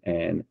move,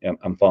 and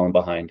I'm falling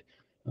behind.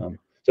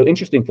 So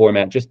interesting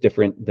format, just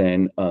different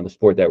than the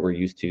sport that we're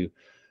used to,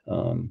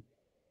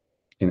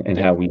 and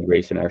how we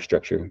race in our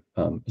structure.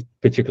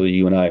 Particularly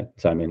you and I,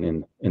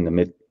 Simon, in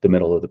the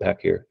middle of the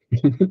pack here.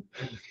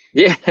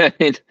 Yeah,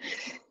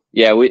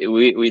 yeah,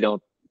 we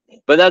don't.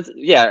 But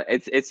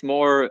it's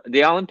more,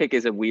 the Olympic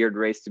is a weird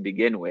race to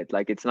begin with.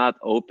 Like, it's not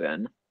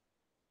open.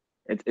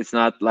 It's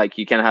not like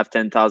you can have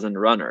 10,000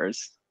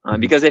 runners.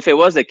 Because if it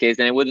was the case,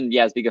 then it wouldn't be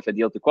as big of a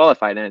deal to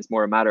qualify. Then it's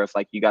more a matter of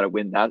like, you got to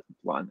win that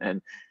one.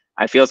 And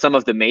I feel some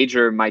of the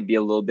major might be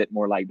a little bit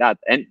more like that.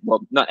 And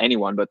well, not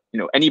anyone, but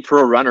any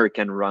pro runner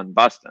can run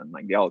Boston.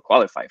 Like, they all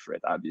qualify for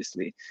it,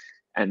 obviously.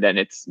 And then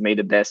it's may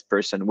the best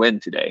person win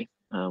today.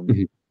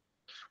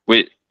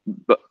 But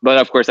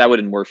of course, that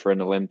wouldn't work for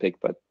an Olympic.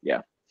 But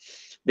yeah,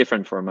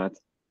 different format.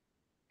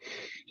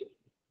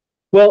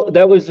 Well,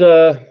 that was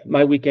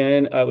my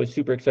weekend. I was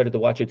super excited to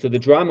watch it. So the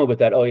drama with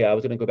that, I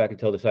was going to go back and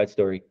tell the side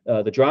story.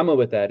 The drama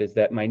with that is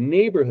that my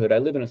neighborhood, I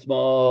live in a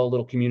small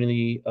little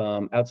community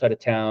outside of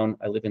town.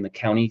 I live in the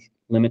county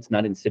limits,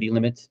 not in city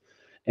limits.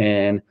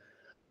 And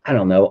I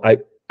don't know,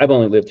 I've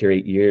only lived here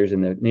 8 years,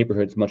 and the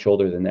neighborhood's much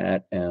older than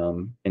that,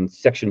 and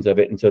sections of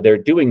it. And so they're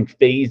doing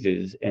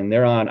phases, and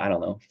they're on, I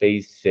don't know,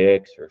 phase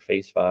 6 or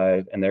phase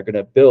 5, and they're going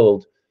to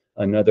build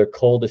another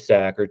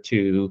cul-de-sac or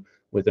 2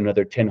 with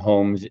another 10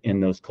 homes in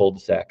those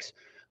cul-de-sacs.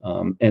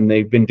 And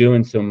they've been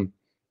doing some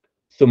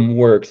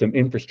work, some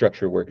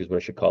infrastructure work is what I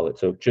should call it.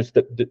 So just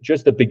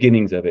the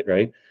beginnings of it,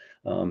 right?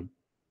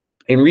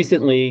 And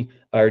recently,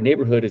 our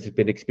neighborhood has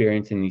been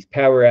experiencing these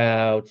power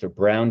outs or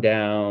brown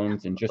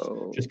downs, and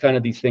just kind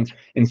of these things.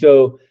 And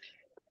so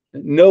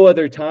no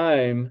other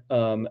time,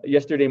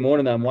 yesterday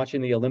morning, I'm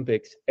watching the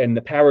Olympics and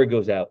the power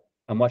goes out.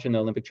 I'm watching the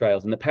Olympic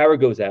trials and the power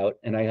goes out,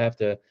 and I have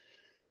to,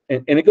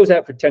 and it goes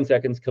out for 10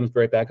 seconds, comes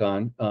right back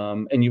on.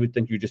 And you would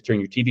think you just turn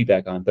your TV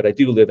back on, but I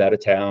do live out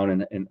of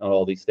town and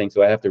all these things.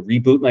 So I have to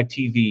reboot my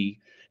TV,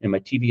 and my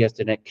TV has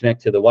to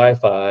connect to the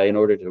Wi-Fi in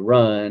order to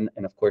run.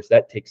 And of course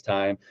that takes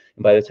time.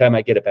 And by the time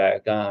I get it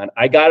back on,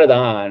 I got it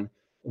on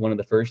one of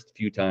the first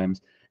few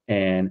times,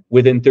 and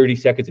within 30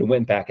 seconds it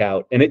went back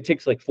out, and it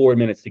takes like 4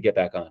 minutes to get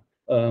back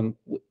on,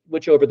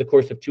 which over the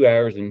course of 2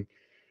 hours and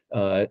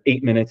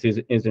 8 minutes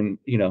isn't,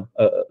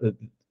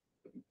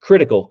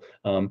 critical.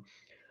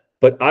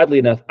 But oddly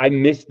enough, I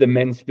missed the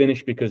men's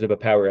finish because of a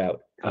power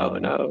out. Oh,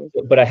 no.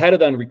 But I had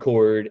it on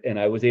record, and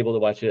I was able to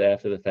watch it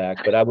after the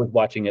fact. But I was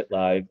watching it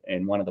live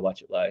and wanted to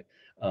watch it live.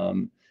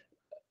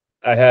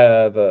 I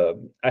have a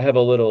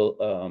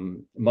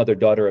little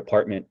mother-daughter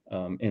apartment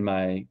in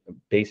my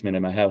basement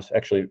in my house,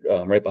 actually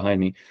right behind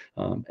me.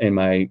 And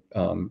my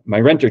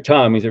renter,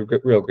 Tom, he's a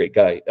real great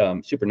guy,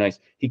 super nice.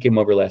 He came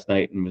over last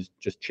night and was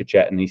just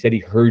chit-chatting. He said he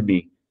heard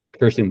me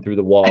cursing through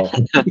the wall.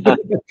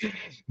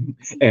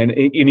 and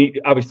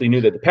he obviously knew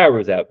that the power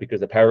was out,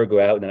 because the power would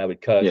go out and then I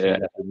would cuss, and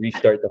I'd have to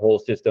restart the whole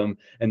system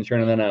and turn.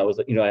 And then I was,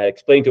 I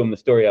explained to him the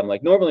story. I'm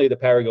like, normally the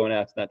power going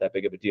out, it's not that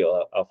big of a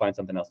deal. I'll find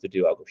something else to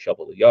do. I'll go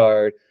shovel the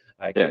yard.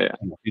 I can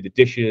do the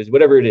dishes,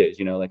 whatever it is,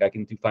 like I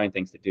can find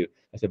things to do.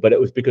 I said, but it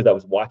was because I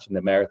was watching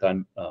the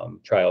marathon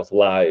trials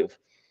live.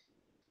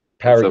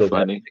 Power goes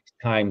out 6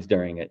 times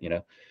during it,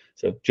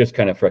 so just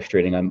kind of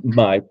frustrating on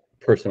my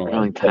personal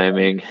wrong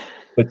timing.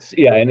 But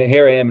yeah, and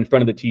here I am in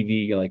front of the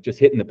TV, like just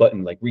hitting the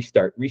button, like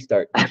restart,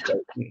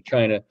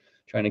 trying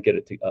to get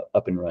it to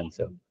up and run.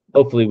 So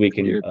hopefully we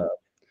can.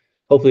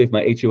 Hopefully, if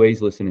my HOA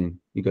is listening,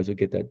 you guys will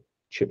get that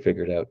shit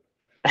figured out.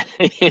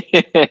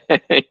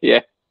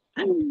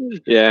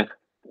 Yeah,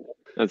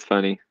 that's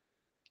funny.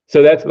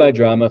 So that's my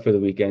drama for the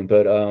weekend.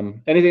 But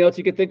anything else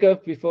you could think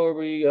of before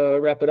we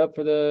wrap it up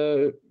for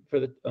the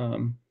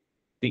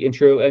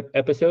intro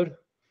episode?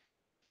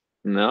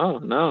 No,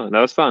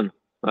 that was fun.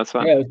 That's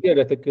fun. Yeah, it was good.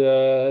 I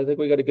think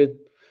we got a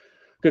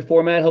good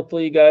format.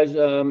 Hopefully you guys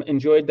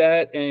enjoyed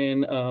that,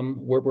 and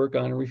we'll work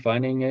on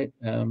refining it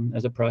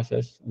as a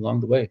process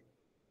along the way.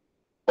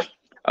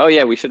 Oh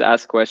yeah, we should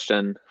ask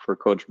question for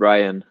Coach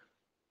Brian.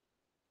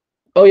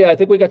 Oh yeah, I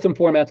think we got some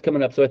formats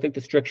coming up. So I think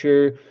the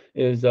structure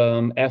is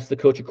ask the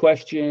coach a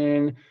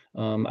question.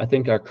 I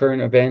think our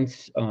current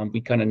events, we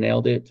kind of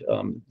nailed it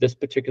this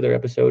particular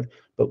episode,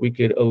 but we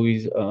could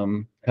always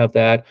have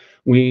that.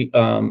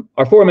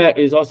 Our format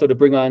is also to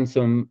bring on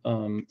some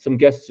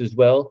guests as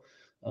well.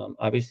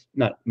 Obvious,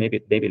 not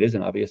maybe it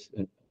isn't obvious.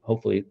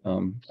 Hopefully,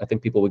 I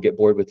think people would get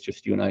bored with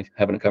just you and I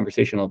having a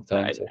conversation all the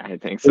time. So I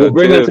think so we'll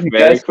bring too, on some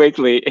very guests.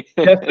 quickly.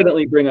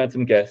 Definitely bring on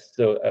some guests.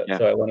 So Yeah.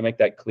 so I want to make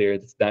that clear.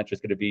 It's not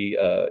just going to be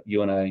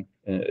you and I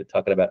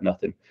talking about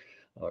nothing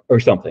or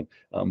something.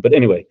 But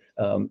anyway,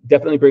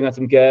 definitely bring on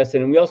some guests.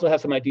 And we also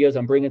have some ideas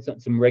on bringing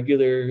some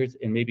regulars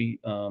and maybe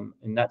and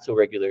not so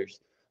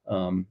regulars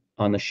on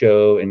the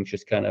show, and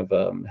just kind of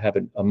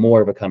having a more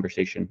of a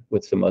conversation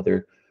with some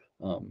other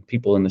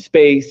people in the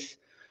space.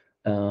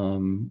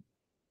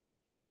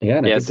 Yeah,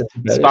 and Yes, I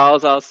think that's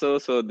spouse also,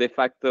 so de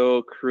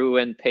facto crew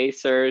and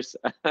pacers.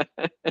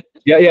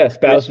 Yeah,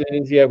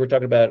 spouses. Yeah, we're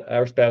talking about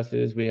our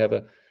spouses. We have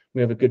a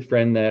good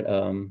friend that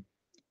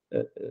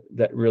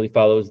that really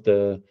follows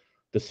the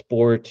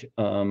sport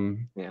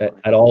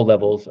at all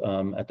levels,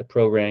 at the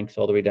pro ranks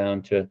all the way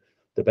down to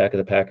the back of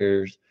the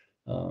Packers.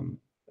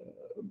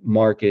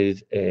 Mark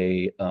is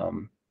a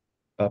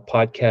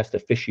podcast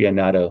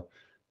aficionado.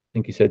 I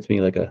think he said to me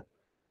like a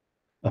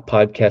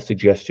podcast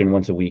suggestion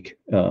once a week.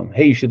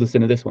 Hey, you should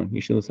listen to this one. You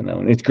should listen to that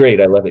one. It's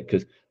great. I love it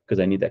because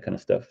I need that kind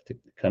of stuff to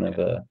kind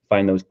of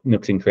find those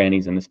nooks and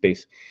crannies in the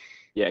space.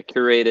 Yeah,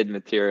 curated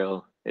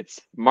material. It's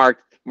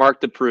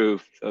marked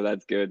approved, so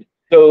that's good.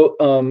 So,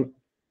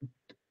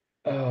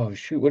 oh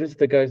shoot, what is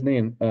the guy's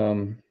name?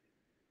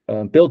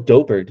 Bill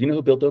Doper. Do you know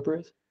who Bill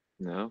Doper is?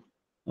 No.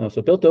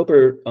 So Bill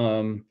Doper.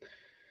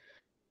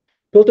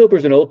 Bill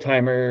Doper's an old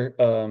timer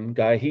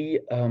guy.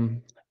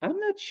 I'm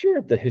not sure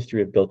of the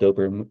history of Bill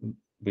Doper.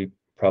 We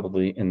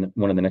probably in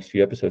one of the next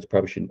few episodes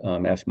probably should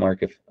ask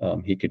Mark if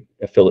he could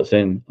fill us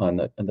in on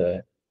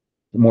the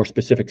more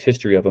specific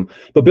history of him.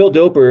 But Bill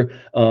Doper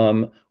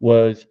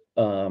was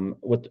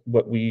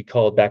what we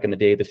called back in the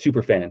day the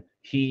super fan.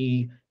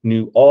 He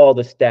knew all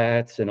the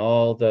stats and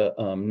all the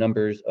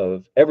numbers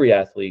of every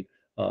athlete,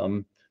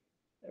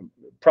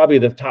 probably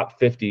the top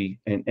 50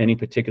 in any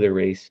particular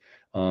race.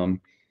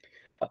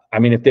 I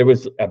mean, if there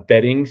was a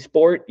betting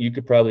sport, you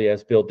could probably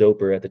ask Bill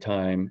Doper at the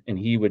time, and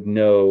he would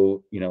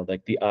know,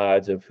 like the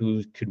odds of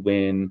who could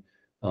win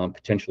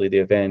potentially the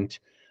event.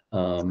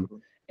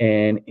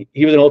 And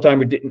he was an old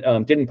timer,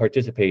 didn't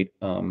participate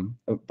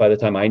by the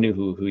time I knew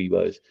who he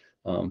was,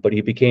 but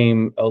he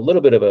became a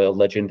little bit of a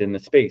legend in the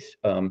space.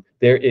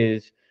 There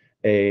is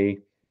a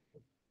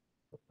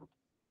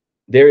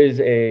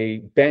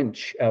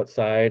bench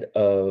outside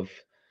of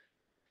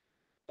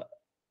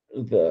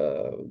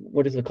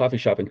what is the coffee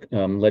shop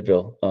in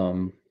Leadville?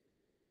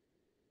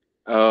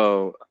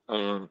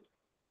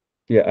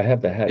 Yeah, I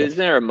have the hat. Is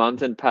there a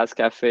Mountain Pass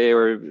Cafe,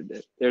 or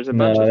there's a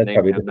bunch of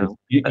names now?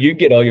 You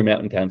get all your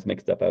mountain towns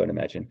mixed up, I would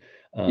imagine.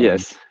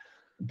 Yes.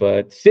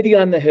 But City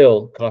on the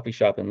Hill coffee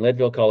shop in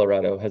Leadville,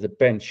 Colorado has a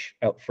bench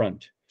out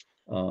front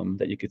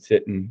that you could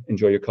sit and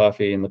enjoy your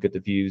coffee and look at the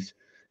views.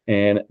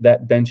 And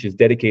that bench is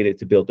dedicated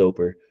to Bill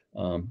Doper,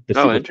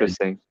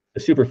 Interesting.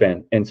 The super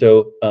fan. And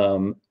so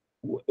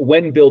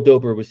when Bill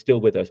Doper was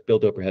still with us, Bill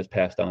Doper has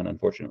passed on,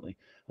 unfortunately.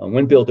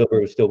 When Bill Doper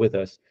was still with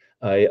us,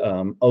 I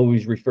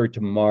always referred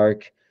to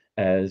Mark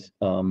as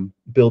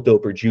Bill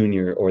Doper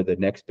Jr. or the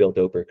next Bill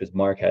Doper, because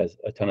Mark has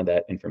a ton of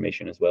that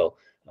information as well.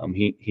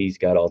 He's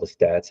got all the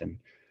stats, and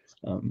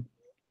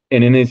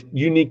in his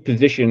unique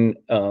position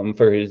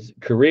for his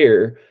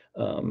career,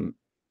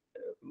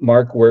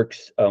 Mark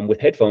works with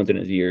headphones in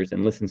his ears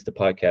and listens to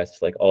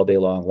podcasts like all day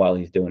long while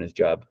he's doing his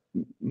job.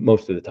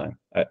 Most of the time,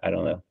 I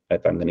don't know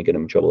if I'm going to get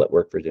him in trouble at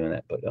work for doing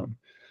that,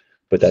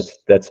 but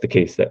that's the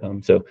case.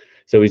 That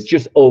so he's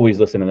just always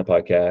listening to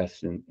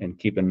podcasts and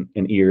keeping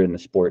an ear in the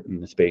sport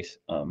and the space.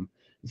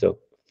 So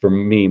for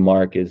me,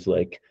 Mark is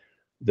like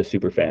the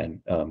super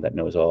fan that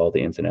knows all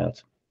the ins and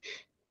outs.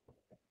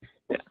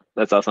 Yeah,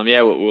 that's awesome.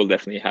 Yeah, we'll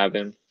definitely have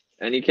him,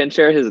 and he can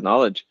share his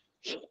knowledge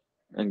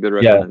and good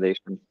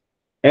recommendation.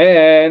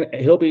 And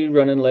he'll be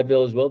running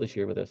Leadville as well this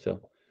year with us.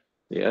 So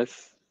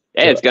yes,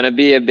 it's gonna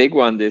be a big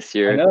one this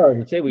year. I know. I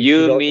would say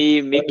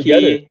me,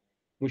 Mickey.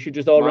 We should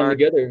just all run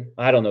together.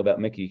 I don't know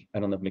about Mickey. I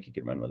don't know if Mickey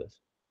can run with us.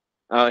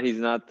 Oh, he's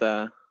not.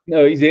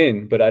 No, he's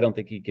in, but I don't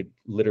think he could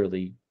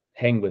literally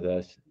hang with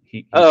us.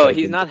 He's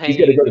not hanging.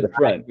 He's gonna go to the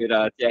front with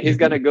us. Yeah, he's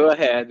gonna go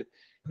ahead.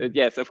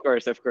 Yes, of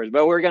course. But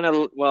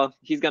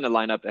he's gonna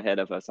line up ahead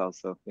of us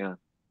also. Yeah.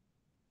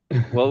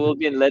 Well, we'll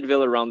be in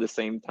Leadville around the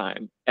same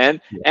time, and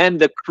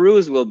the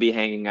crews will be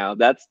hanging out.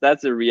 That's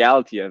the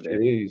reality of it.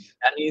 Jeez.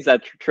 That means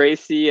that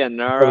Tracy and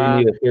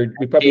Nara.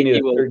 We probably need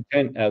a third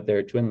tent out there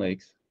at Twin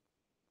Lakes.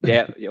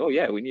 Yeah. Oh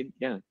yeah. We need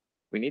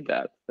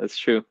that. That's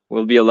true.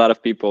 We'll be a lot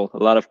of people, a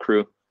lot of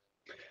crew.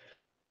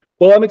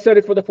 Well, I'm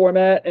excited for the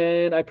format,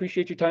 and I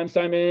appreciate your time,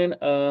 Simon.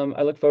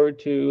 I look forward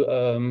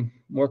to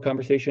more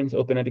conversations,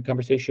 open-ended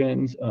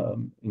conversations,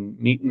 and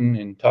meeting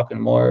and talking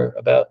more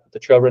about the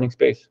trail running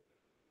space.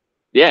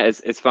 Yeah,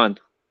 it's fun.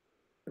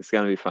 It's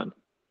gonna be fun.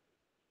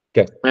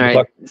 Okay. All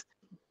right.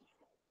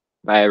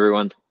 Bye,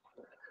 everyone.